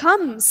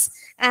comes,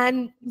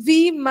 and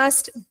we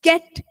must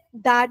get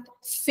that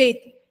faith.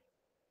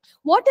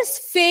 What is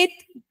faith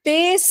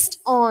based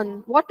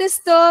on? What is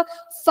the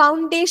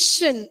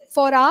foundation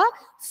for our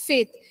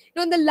faith?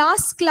 In the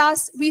last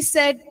class, we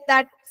said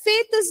that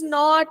faith is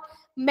not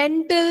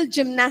mental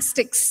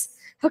gymnastics.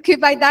 Okay,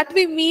 by that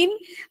we mean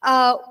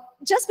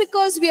just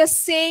because we are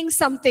saying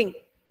something,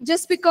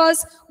 just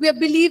because we are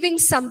believing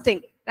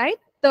something, right?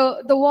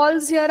 The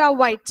walls here are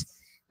white.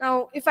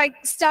 Now, if I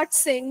start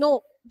saying,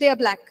 no, they are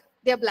black,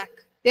 they are black,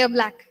 they are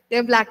black, they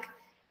are black,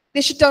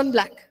 they should turn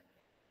black.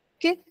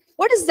 Okay,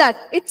 what is that?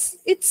 It's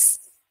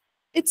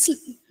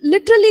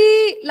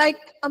literally like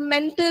a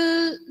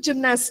mental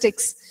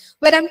gymnastics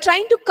where I'm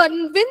trying to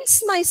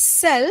convince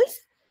myself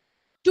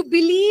to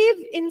believe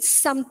in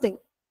something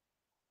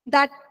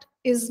that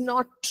is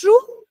not true,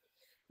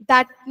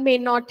 that may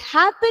not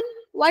happen.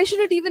 Why should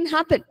it even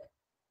happen?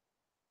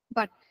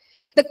 But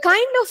the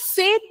kind of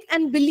faith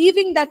and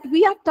believing that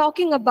we are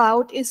talking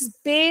about is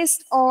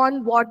based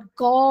on what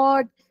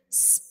God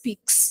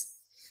speaks.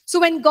 So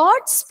when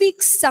God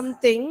speaks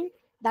something,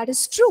 that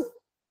is true,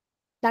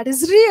 that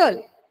is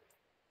real,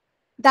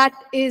 that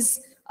is,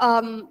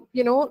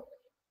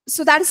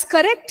 so that is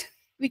correct.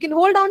 We can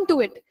hold on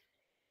to it.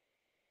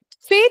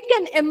 Faith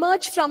can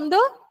emerge from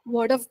the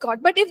word of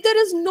God. But if there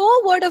is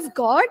no word of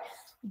God,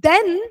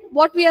 then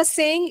what we are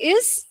saying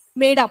is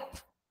made up,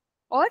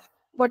 or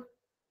what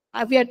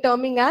we are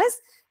terming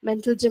as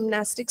mental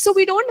gymnastics. So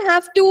we don't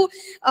have to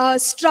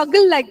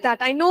struggle like that.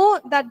 I know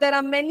that there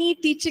are many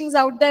teachings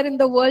out there in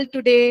the world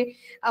today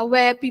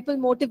where people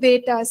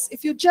motivate us.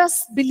 If you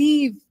just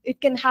believe,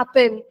 it can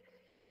happen.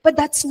 But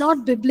that's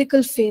not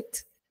biblical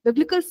faith.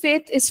 Biblical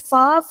faith is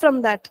far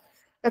from that.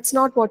 That's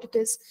not what it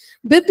is.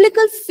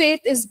 Biblical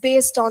faith is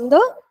based on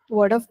the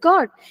word of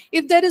God.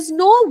 If there is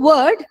no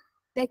word,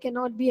 there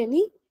cannot be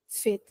any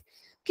faith.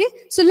 Okay,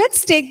 so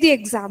let's take the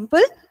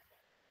example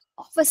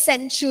of a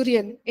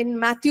centurion in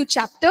Matthew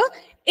chapter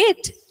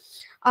 8.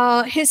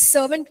 His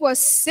servant was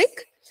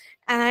sick,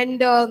 and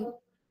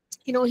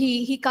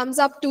he comes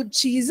up to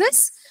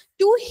Jesus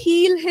to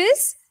heal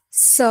his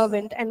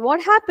servant. And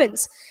what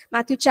happens?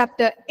 Matthew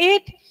chapter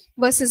 8,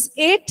 verses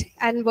 8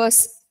 and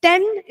verse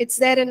 10, it's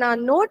there in our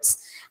notes.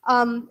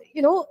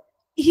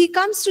 He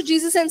comes to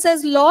Jesus and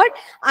says, Lord,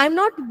 I'm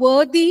not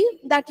worthy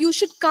that you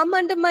should come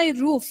under my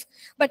roof,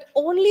 but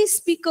only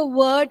speak a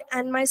word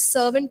and my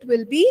servant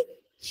will be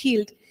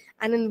healed.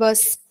 And in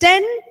verse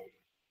 10,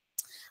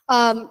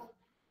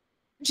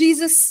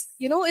 Jesus,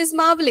 is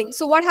marveling.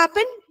 So what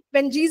happened?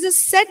 When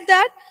Jesus said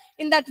that,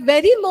 in that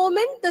very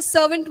moment, the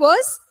servant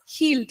was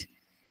healed.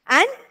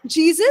 And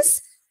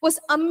Jesus was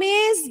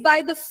amazed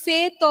by the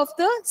faith of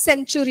the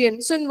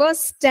centurion. So in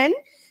verse 10,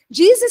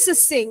 Jesus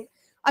is saying,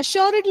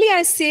 assuredly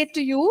I say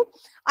to you,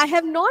 I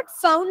have not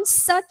found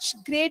such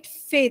great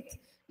faith,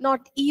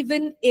 not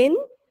even in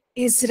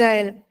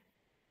Israel.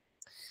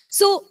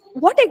 So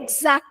what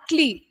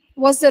exactly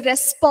was the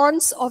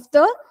response of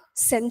the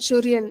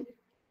centurion?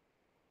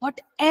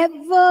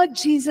 Whatever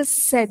Jesus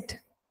said,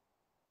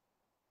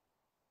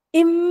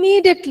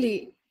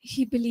 immediately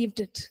he believed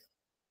it.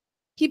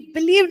 He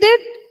believed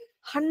it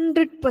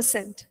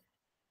 100%.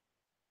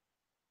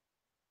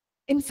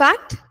 In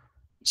fact,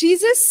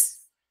 Jesus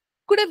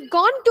could have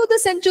gone to the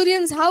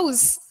centurion's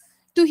house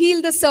to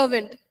heal the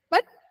servant.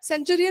 But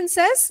centurion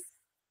says,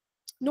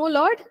 "No,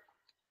 Lord,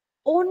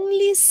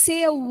 only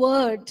say a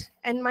word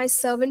and my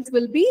servant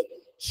will be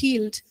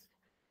healed."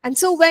 And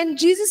so when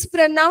Jesus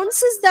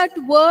pronounces that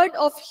word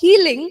of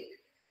healing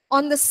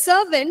on the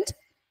servant,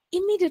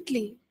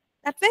 immediately,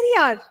 that very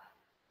hour,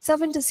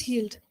 servant is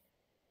healed.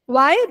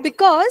 Why?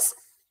 Because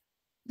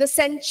the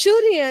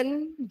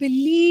centurion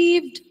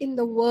believed in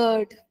the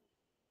word.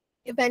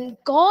 When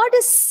God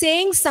is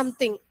saying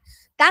something,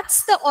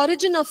 that's the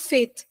origin of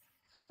faith.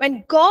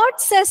 When God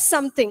says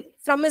something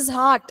from his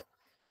heart,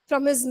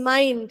 from his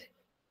mind,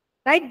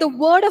 right? The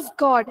word of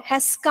God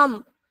has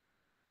come.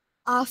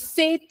 Our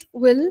faith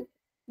will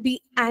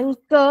be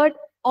anchored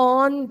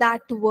on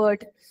that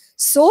word.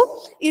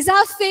 So, is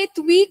our faith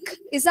weak?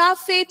 Is our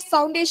faith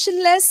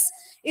foundationless?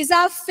 Is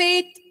our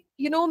faith,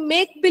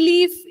 make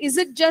believe? Is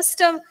it just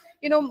a,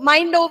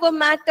 mind over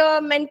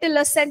matter, mental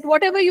assent,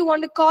 whatever you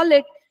want to call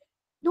it?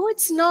 No,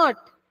 it's not.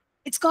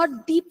 It's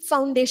got deep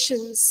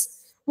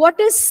foundations. What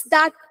is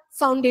that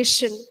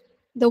foundation?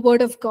 The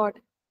word of God.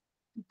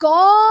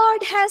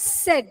 God has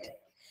said,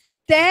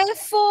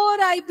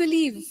 therefore I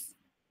believe.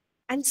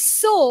 And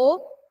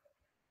so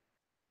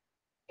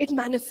it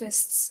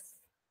manifests.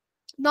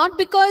 Not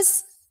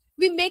because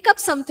we make up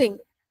something.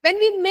 When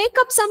we make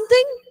up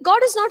something,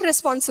 God is not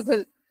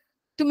responsible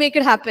to make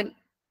it happen.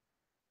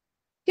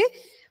 Okay?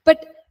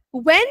 But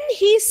when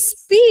he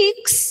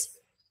speaks,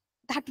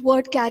 that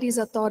word carries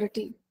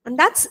authority. And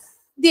that's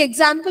the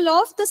example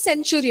of the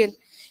centurion.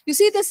 You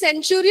see, the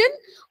centurion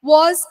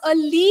was a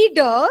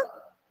leader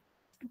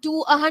to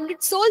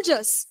 100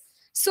 soldiers.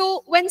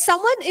 So when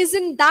someone is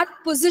in that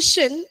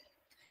position,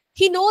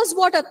 he knows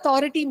what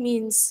authority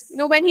means.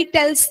 When he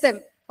tells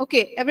them,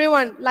 okay,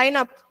 everyone line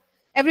up,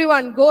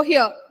 everyone go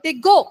here, they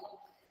go.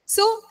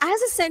 So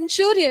as a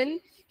centurion,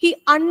 he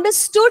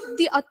understood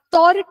the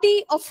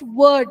authority of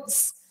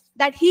words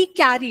that he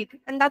carried.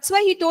 And that's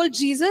why he told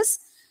Jesus,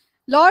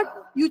 Lord,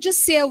 you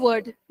just say a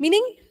word.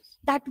 Meaning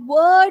that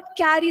word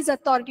carries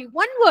authority.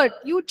 One word,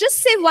 you just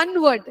say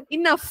one word,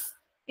 enough.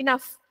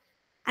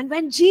 And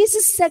when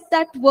Jesus said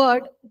that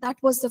word, that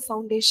was the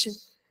foundation.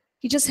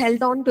 He just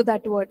held on to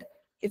that word.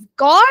 If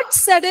God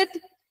said it,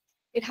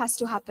 it has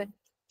to happen.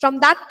 From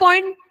that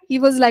point, he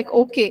was like,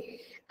 okay.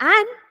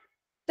 And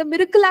the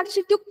miracle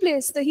actually took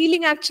place. The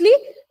healing actually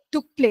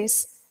took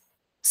place.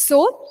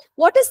 So,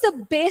 what is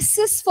the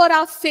basis for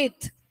our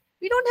faith?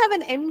 We don't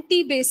have an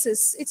empty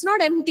basis. It's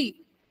not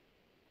empty.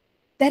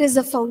 There is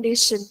a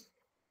foundation.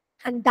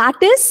 And that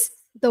is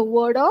the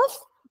word of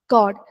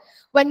God.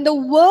 When the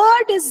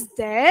word is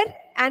there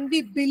and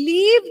we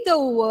believe the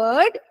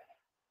word,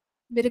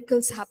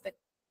 miracles happen.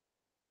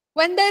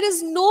 When there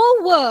is no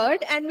word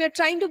and we are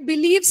trying to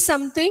believe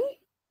something,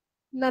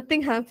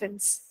 nothing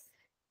happens.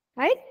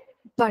 Right?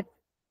 But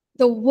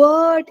the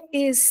word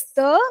is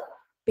the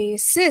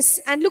basis.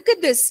 And look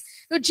at this.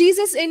 So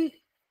Jesus in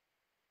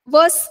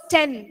verse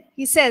 10,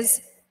 he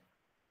says,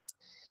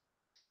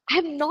 I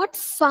have not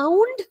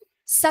found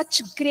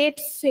such great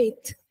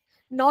faith,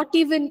 not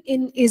even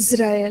in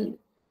Israel.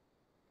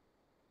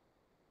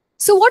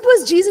 So what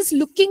was Jesus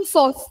looking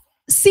for?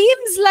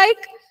 Seems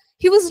like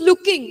he was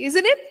looking,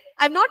 isn't it?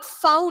 I've not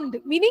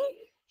found, meaning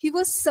he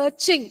was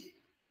searching.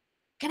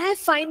 Can I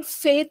find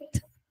faith?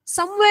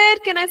 Somewhere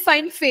can I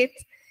find faith?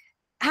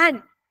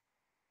 And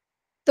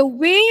the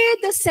way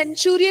the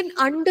centurion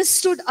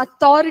understood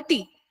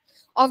authority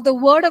of the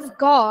word of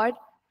God,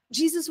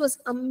 Jesus was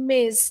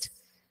amazed.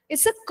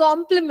 It's a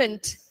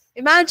compliment.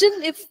 Imagine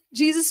if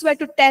Jesus were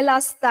to tell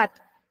us that,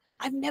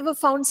 I've never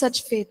found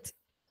such faith.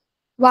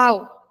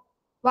 Wow,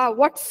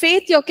 what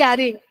faith you're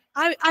carrying.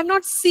 I've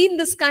not seen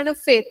this kind of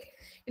faith,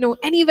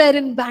 anywhere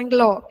in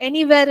Bangalore,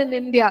 anywhere in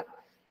India.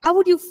 How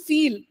would you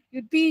feel?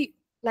 You'd be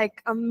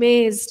like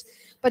amazed.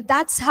 But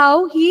that's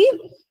how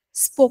he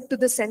spoke to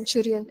the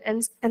centurion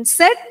and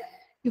said,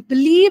 you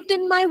believed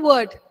in my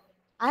word.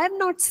 I have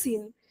not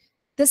seen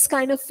this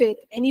kind of faith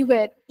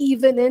anywhere,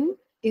 even in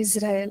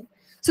Israel.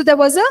 So there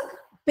was a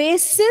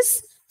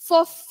basis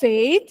for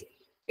faith.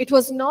 It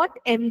was not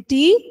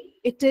empty.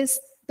 It is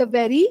the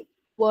very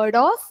word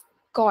of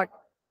God.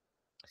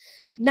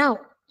 Now,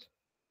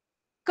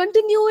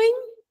 continuing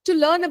to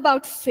learn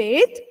about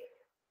faith,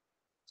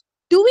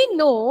 do we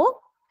know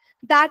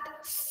that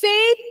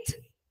faith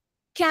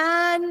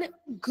can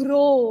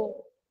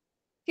grow?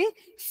 Okay,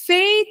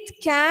 faith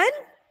can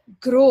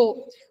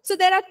grow. So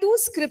there are two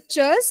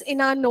scriptures in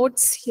our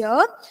notes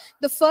here.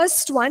 The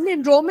first one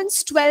in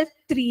Romans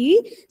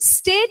 12:3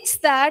 states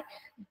that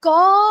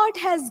God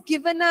has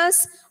given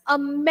us a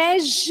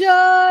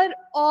measure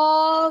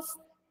of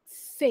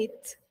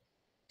faith.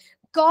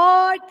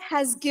 God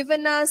has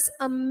given us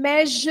a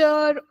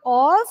measure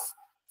of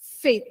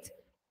faith.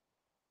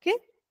 Okay?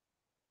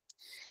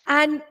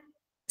 And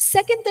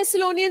 2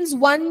 Thessalonians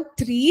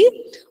 1:3,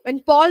 when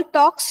Paul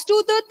talks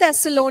to the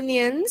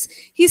Thessalonians,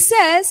 he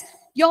says,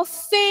 your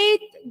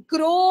faith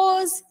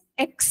grows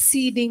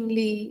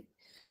exceedingly.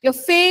 Your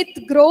faith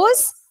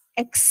grows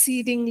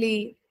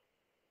exceedingly.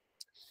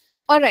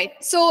 All right.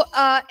 So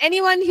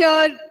anyone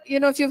here,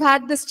 if you've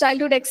had this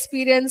childhood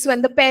experience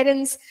when the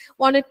parents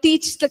want to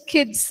teach the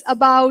kids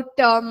about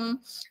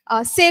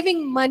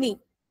saving money.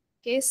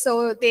 Okay,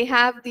 so they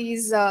have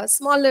these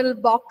small little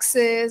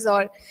boxes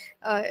or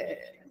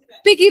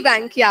piggy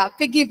bank,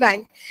 piggy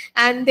bank.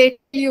 And they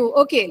tell you,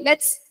 okay,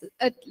 let's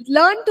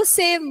learn to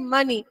save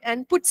money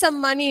and put some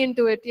money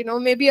into it,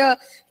 maybe a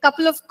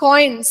couple of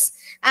coins.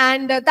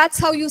 And that's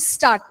how you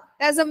start.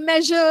 There's a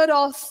measure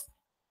of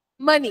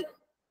money,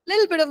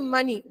 little bit of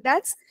money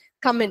that's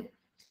coming.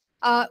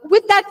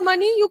 With that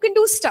money, you can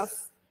do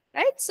stuff,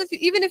 right? So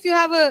even if you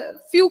have a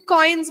few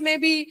coins,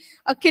 maybe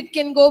a kid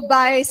can go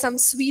buy some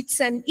sweets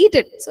and eat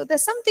it. So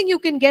there's something you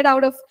can get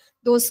out of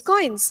those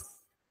coins.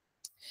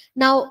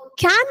 Now,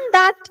 can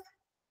that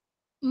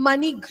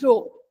money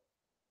grow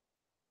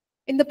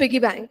in the piggy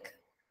bank?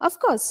 Of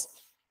course.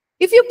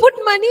 If you put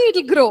money,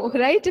 it'll grow,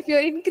 right? If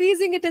you're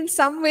increasing it in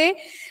some way,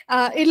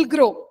 it'll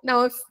grow.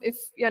 Now, if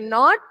you're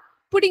not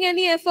putting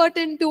any effort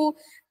into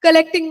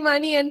collecting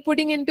money and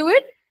putting into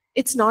it,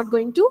 it's not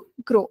going to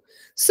grow.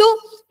 So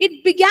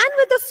it began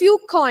with a few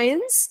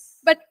coins,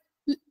 but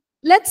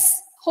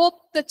let's hope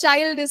the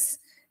child is,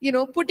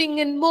 putting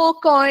in more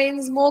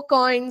coins.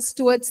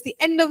 Towards the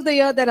end of the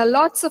year, there are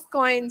lots of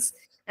coins.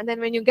 And then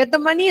when you get the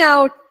money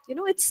out,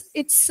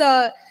 it's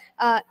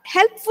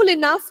helpful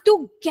enough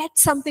to get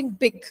something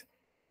big.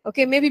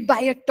 Okay, maybe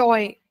buy a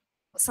toy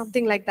or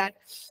something like that.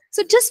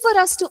 So just for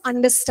us to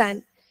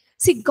understand,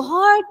 see,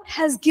 God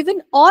has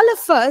given all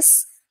of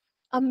us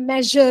a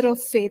measure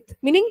of faith,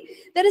 meaning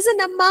there is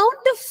an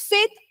amount of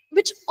faith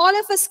which all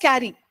of us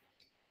carry.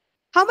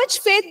 How much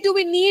faith do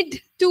we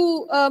need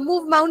to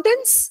move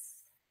mountains?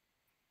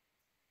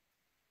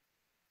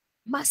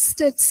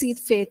 Mustard seed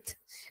faith.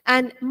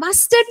 And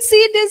mustard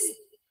seed is,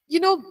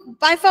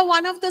 by far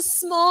one of the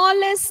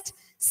smallest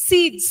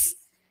seeds.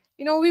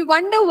 We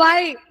wonder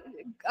why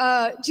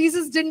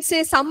Jesus didn't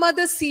say some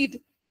other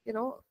seed.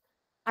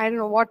 I don't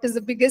know what is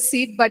the biggest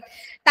seed, but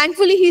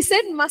thankfully he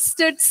said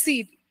mustard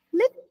seed.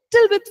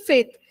 Little bit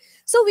faith.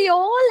 So we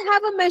all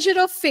have a measure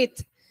of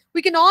faith.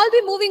 We can all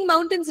be moving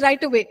mountains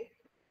right away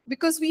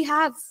because we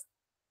have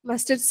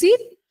mustard seed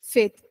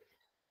faith.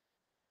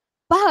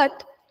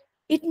 But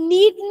it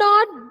need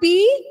not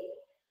be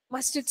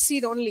mustard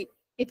seed only.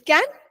 It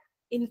can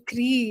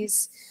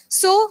increase.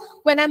 So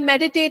when I'm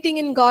meditating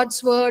in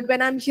God's word,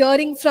 when I'm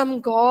hearing from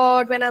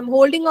God, when I'm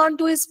holding on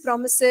to his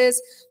promises,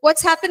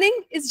 what's happening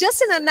is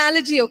just an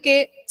analogy,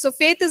 okay? So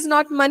faith is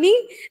not money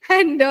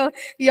and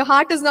your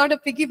heart is not a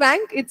piggy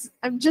bank.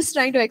 I'm just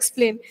trying to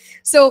explain.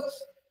 So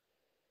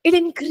it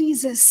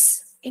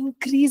increases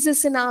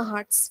in our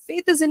hearts.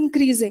 Faith is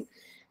increasing,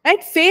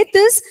 right? Faith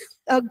is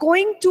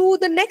going to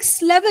the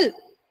next level.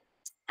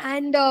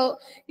 And,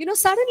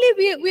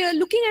 suddenly we are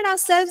looking at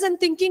ourselves and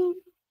thinking,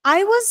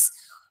 I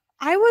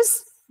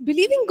was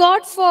believing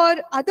God for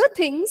other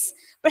things,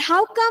 but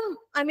how come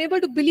I'm able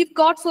to believe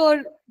God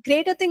for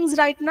greater things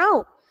right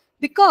now?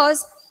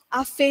 Because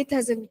our faith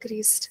has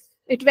increased.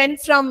 It went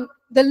from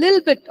the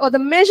little bit or the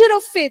measure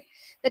of faith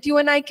that you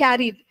and I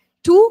carried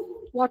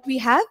to what we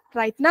have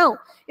right now.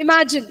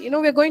 Imagine,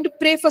 we're going to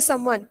pray for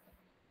someone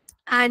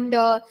and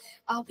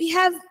we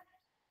have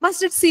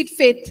mustard seed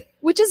faith,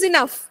 which is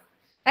enough.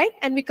 Right?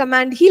 And we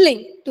command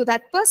healing to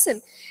that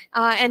person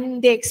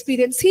and they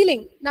experience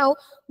healing. Now,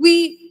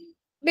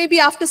 maybe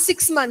after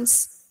 6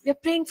 months, we're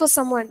praying for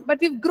someone, but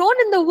we've grown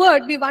in the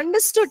word. We've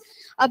understood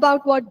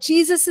about what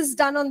Jesus has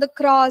done on the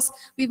cross.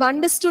 We've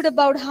understood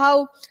about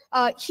how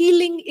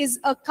healing is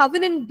a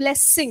covenant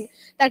blessing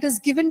that is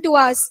given to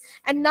us.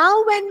 And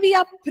now when we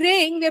are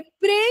praying, we're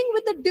praying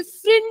with a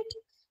different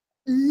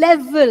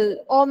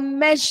level or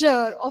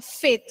measure of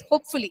faith,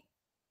 hopefully.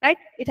 Right?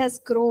 It has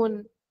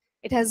grown.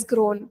 It has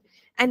grown.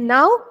 And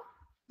now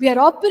we are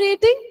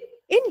operating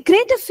in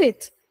greater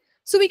faith.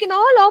 So we can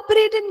all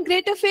operate in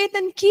greater faith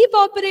and keep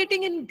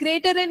operating in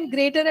greater and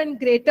greater and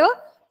greater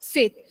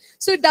faith.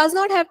 So it does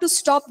not have to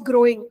stop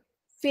growing.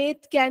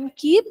 Faith can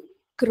keep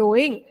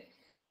growing.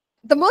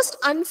 The most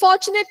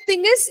unfortunate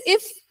thing is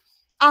if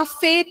our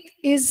faith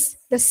is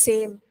the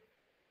same,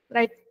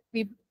 right?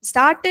 We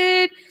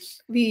started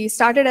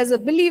as a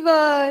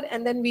believer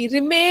and then we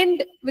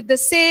remained with the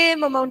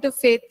same amount of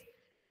faith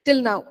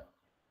till now.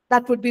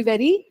 That would be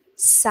very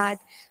sad.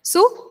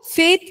 So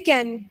faith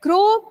can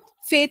grow,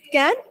 faith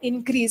can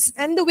increase.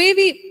 And the way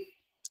we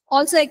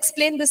also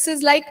explain this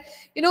is like,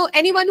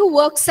 anyone who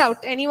works out,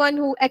 anyone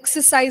who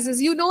exercises,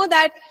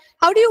 that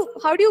how do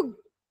you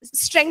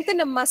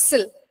strengthen a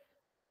muscle?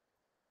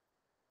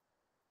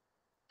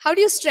 How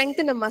do you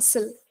strengthen a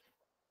muscle?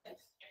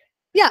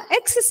 Yeah,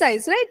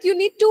 exercise, right? You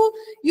need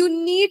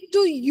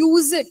to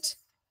use it.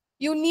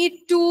 You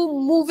need to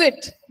move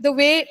it the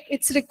way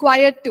it's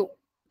required to.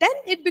 Then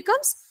it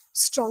becomes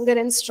stronger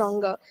and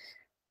stronger.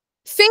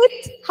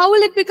 Faith, how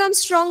will it become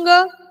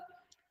stronger?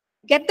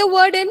 Get the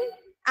word in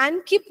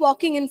and keep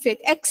walking in faith.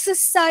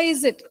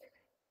 Exercise it.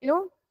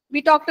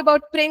 We talked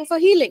about praying for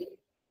healing.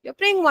 You're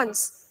praying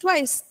once,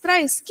 twice,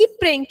 thrice. Keep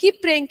praying,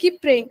 keep praying,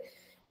 keep praying.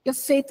 Your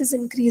faith is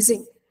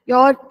increasing.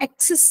 You're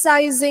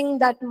exercising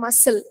that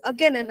muscle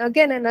again and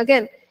again and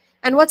again.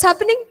 And what's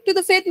happening to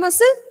the faith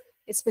muscle?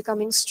 It's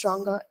becoming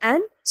stronger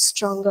and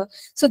stronger.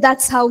 So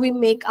that's how we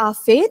make our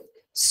faith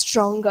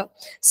stronger.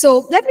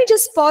 So let me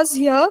just pause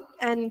here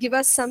and give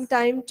us some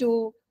time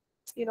to,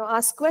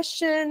 ask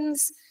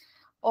questions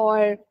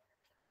or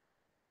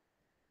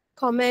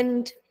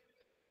comment.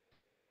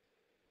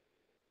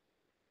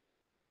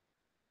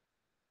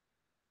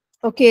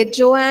 Okay,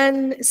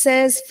 Joanne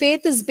says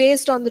faith is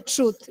based on the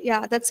truth.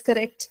 Yeah, that's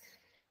correct.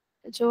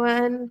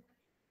 Joanne.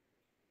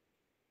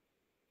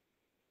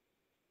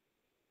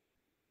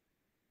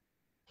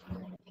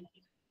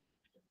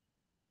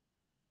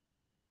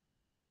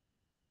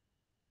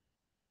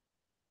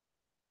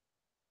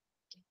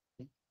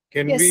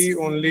 Can Yes. we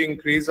only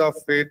increase our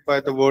faith by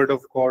the word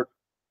of God?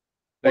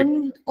 Like,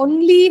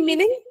 only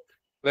meaning?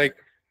 like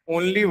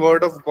only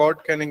word of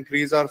God can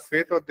increase our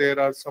faith, or there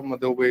are some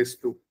other ways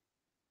too?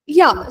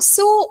 Yeah,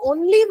 so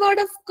only word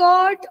of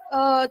God,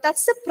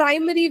 that's the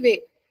primary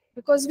way,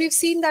 because we've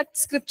seen that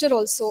scripture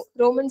also,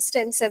 Romans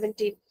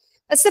 10:17.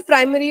 That's the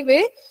primary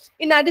way.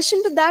 In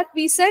addition to that,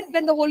 we said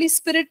when the Holy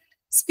Spirit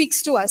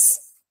speaks to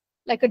us,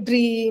 like a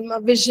dream,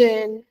 a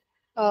vision,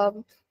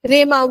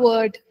 rhema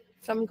word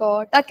from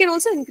God, that can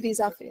also increase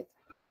our faith.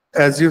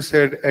 As you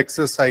said,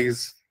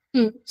 exercise.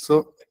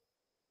 So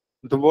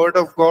the word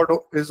of God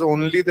is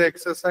only the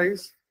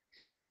exercise?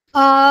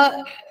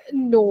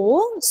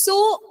 No.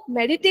 So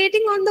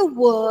meditating on the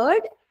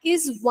word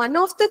is one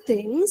of the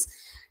things.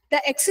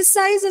 The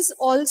exercise is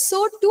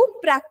also to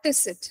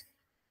practice it.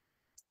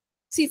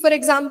 See, for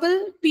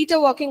example, Peter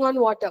walking on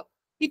water.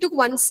 He took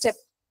one step.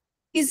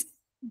 He's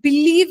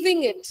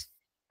believing it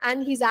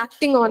and he's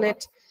acting on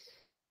it.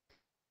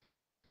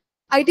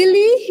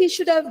 Ideally, he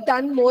should have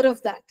done more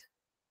of that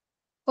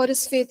for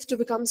his faith to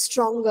become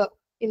stronger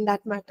in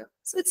that matter.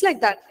 So it's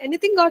like that.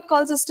 Anything God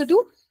calls us to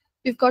do,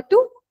 we've got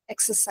to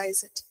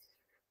exercise it.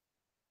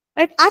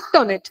 Right? Act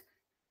on it.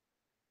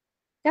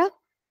 Yeah?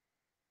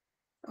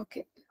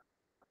 Okay.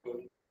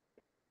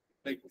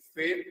 Like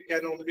faith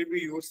can only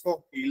be used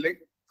for healing?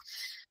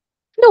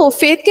 No,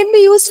 faith can be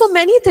used for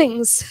many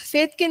things.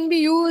 Faith can be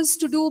used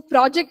to do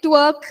project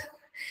work,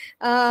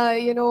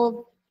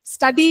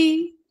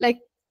 study. Like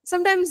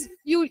sometimes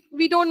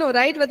we don't know,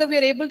 right, whether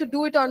we're able to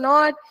do it or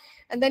not.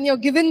 And then you're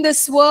given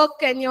this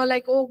work and you're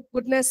like, oh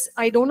goodness,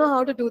 I don't know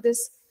how to do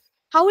this.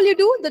 How will you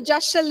do? The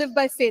just shall live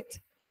by faith.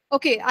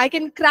 Okay, I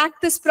can crack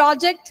this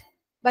project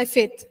by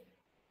faith.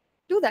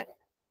 Do that,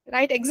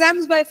 right?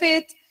 Exams by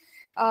faith,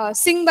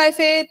 sing by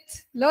faith,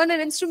 learn an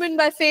instrument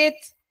by faith,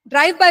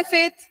 drive by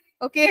faith.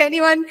 Okay,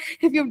 anyone,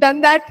 if you've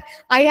done that,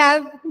 I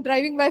have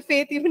driving by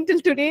faith even till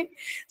today.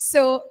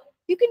 So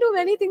you can do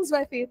many things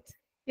by faith.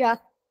 Yeah.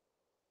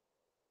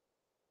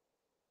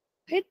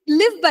 Right?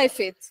 Live by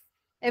faith.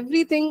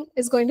 Everything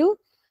is going to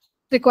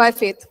require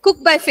faith.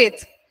 Cook by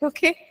faith.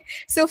 Okay.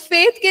 So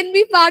faith can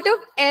be part of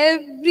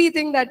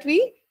everything that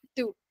we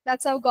do.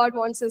 That's how God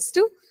wants us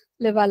to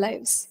live our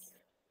lives.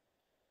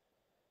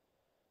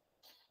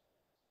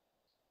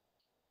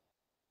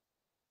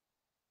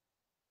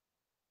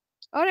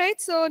 All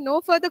right, so no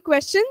further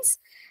questions.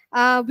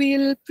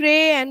 We'll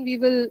pray and we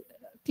will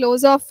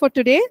close off for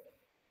today.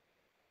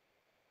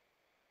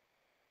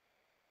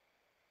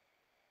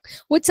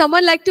 Would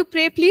someone like to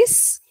pray,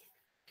 please?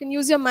 You can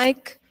use your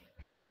mic.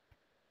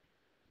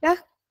 Yeah,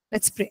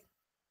 let's pray.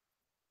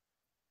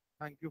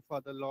 Thank you,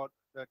 Father Lord,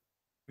 that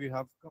we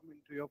have come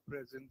into your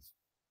presence.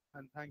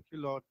 And thank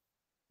you, Lord,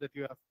 that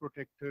you have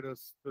protected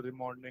us to the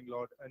morning,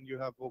 Lord, and you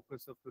have woke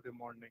us up to the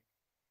morning.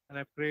 And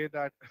I pray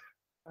that,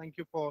 thank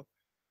you for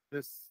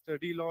this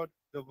study, Lord,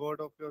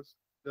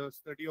 the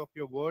study of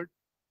your word.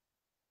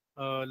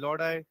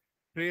 Lord, I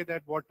pray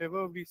that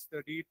whatever we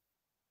studied,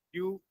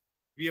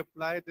 we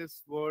apply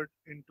this word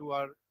into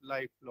our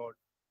life, Lord.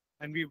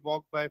 And we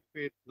walk by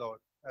faith, Lord,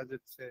 as it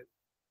says.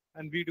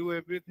 And we do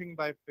everything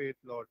by faith,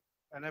 Lord.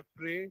 And I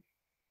pray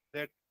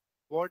that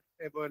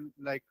whatever,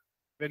 like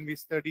when we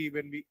study,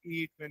 when we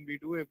eat, when we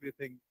do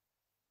everything,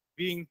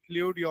 we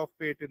include your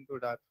faith into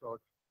that, Lord.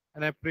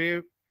 And I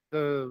pray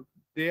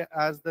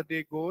as the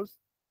day goes,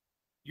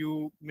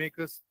 you make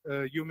us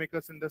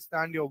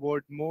understand your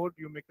word more,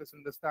 you make us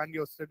understand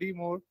your study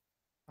more,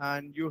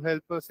 and you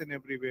help us in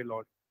every way,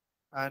 Lord.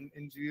 And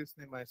in Jesus'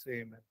 name I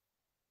say amen.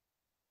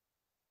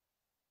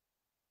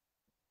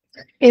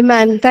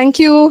 Amen. Thank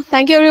you.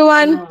 Thank you,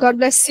 everyone. God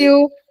bless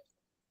you.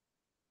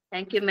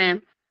 Thank you,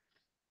 ma'am.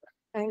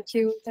 Thank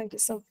you. Thank you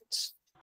so much.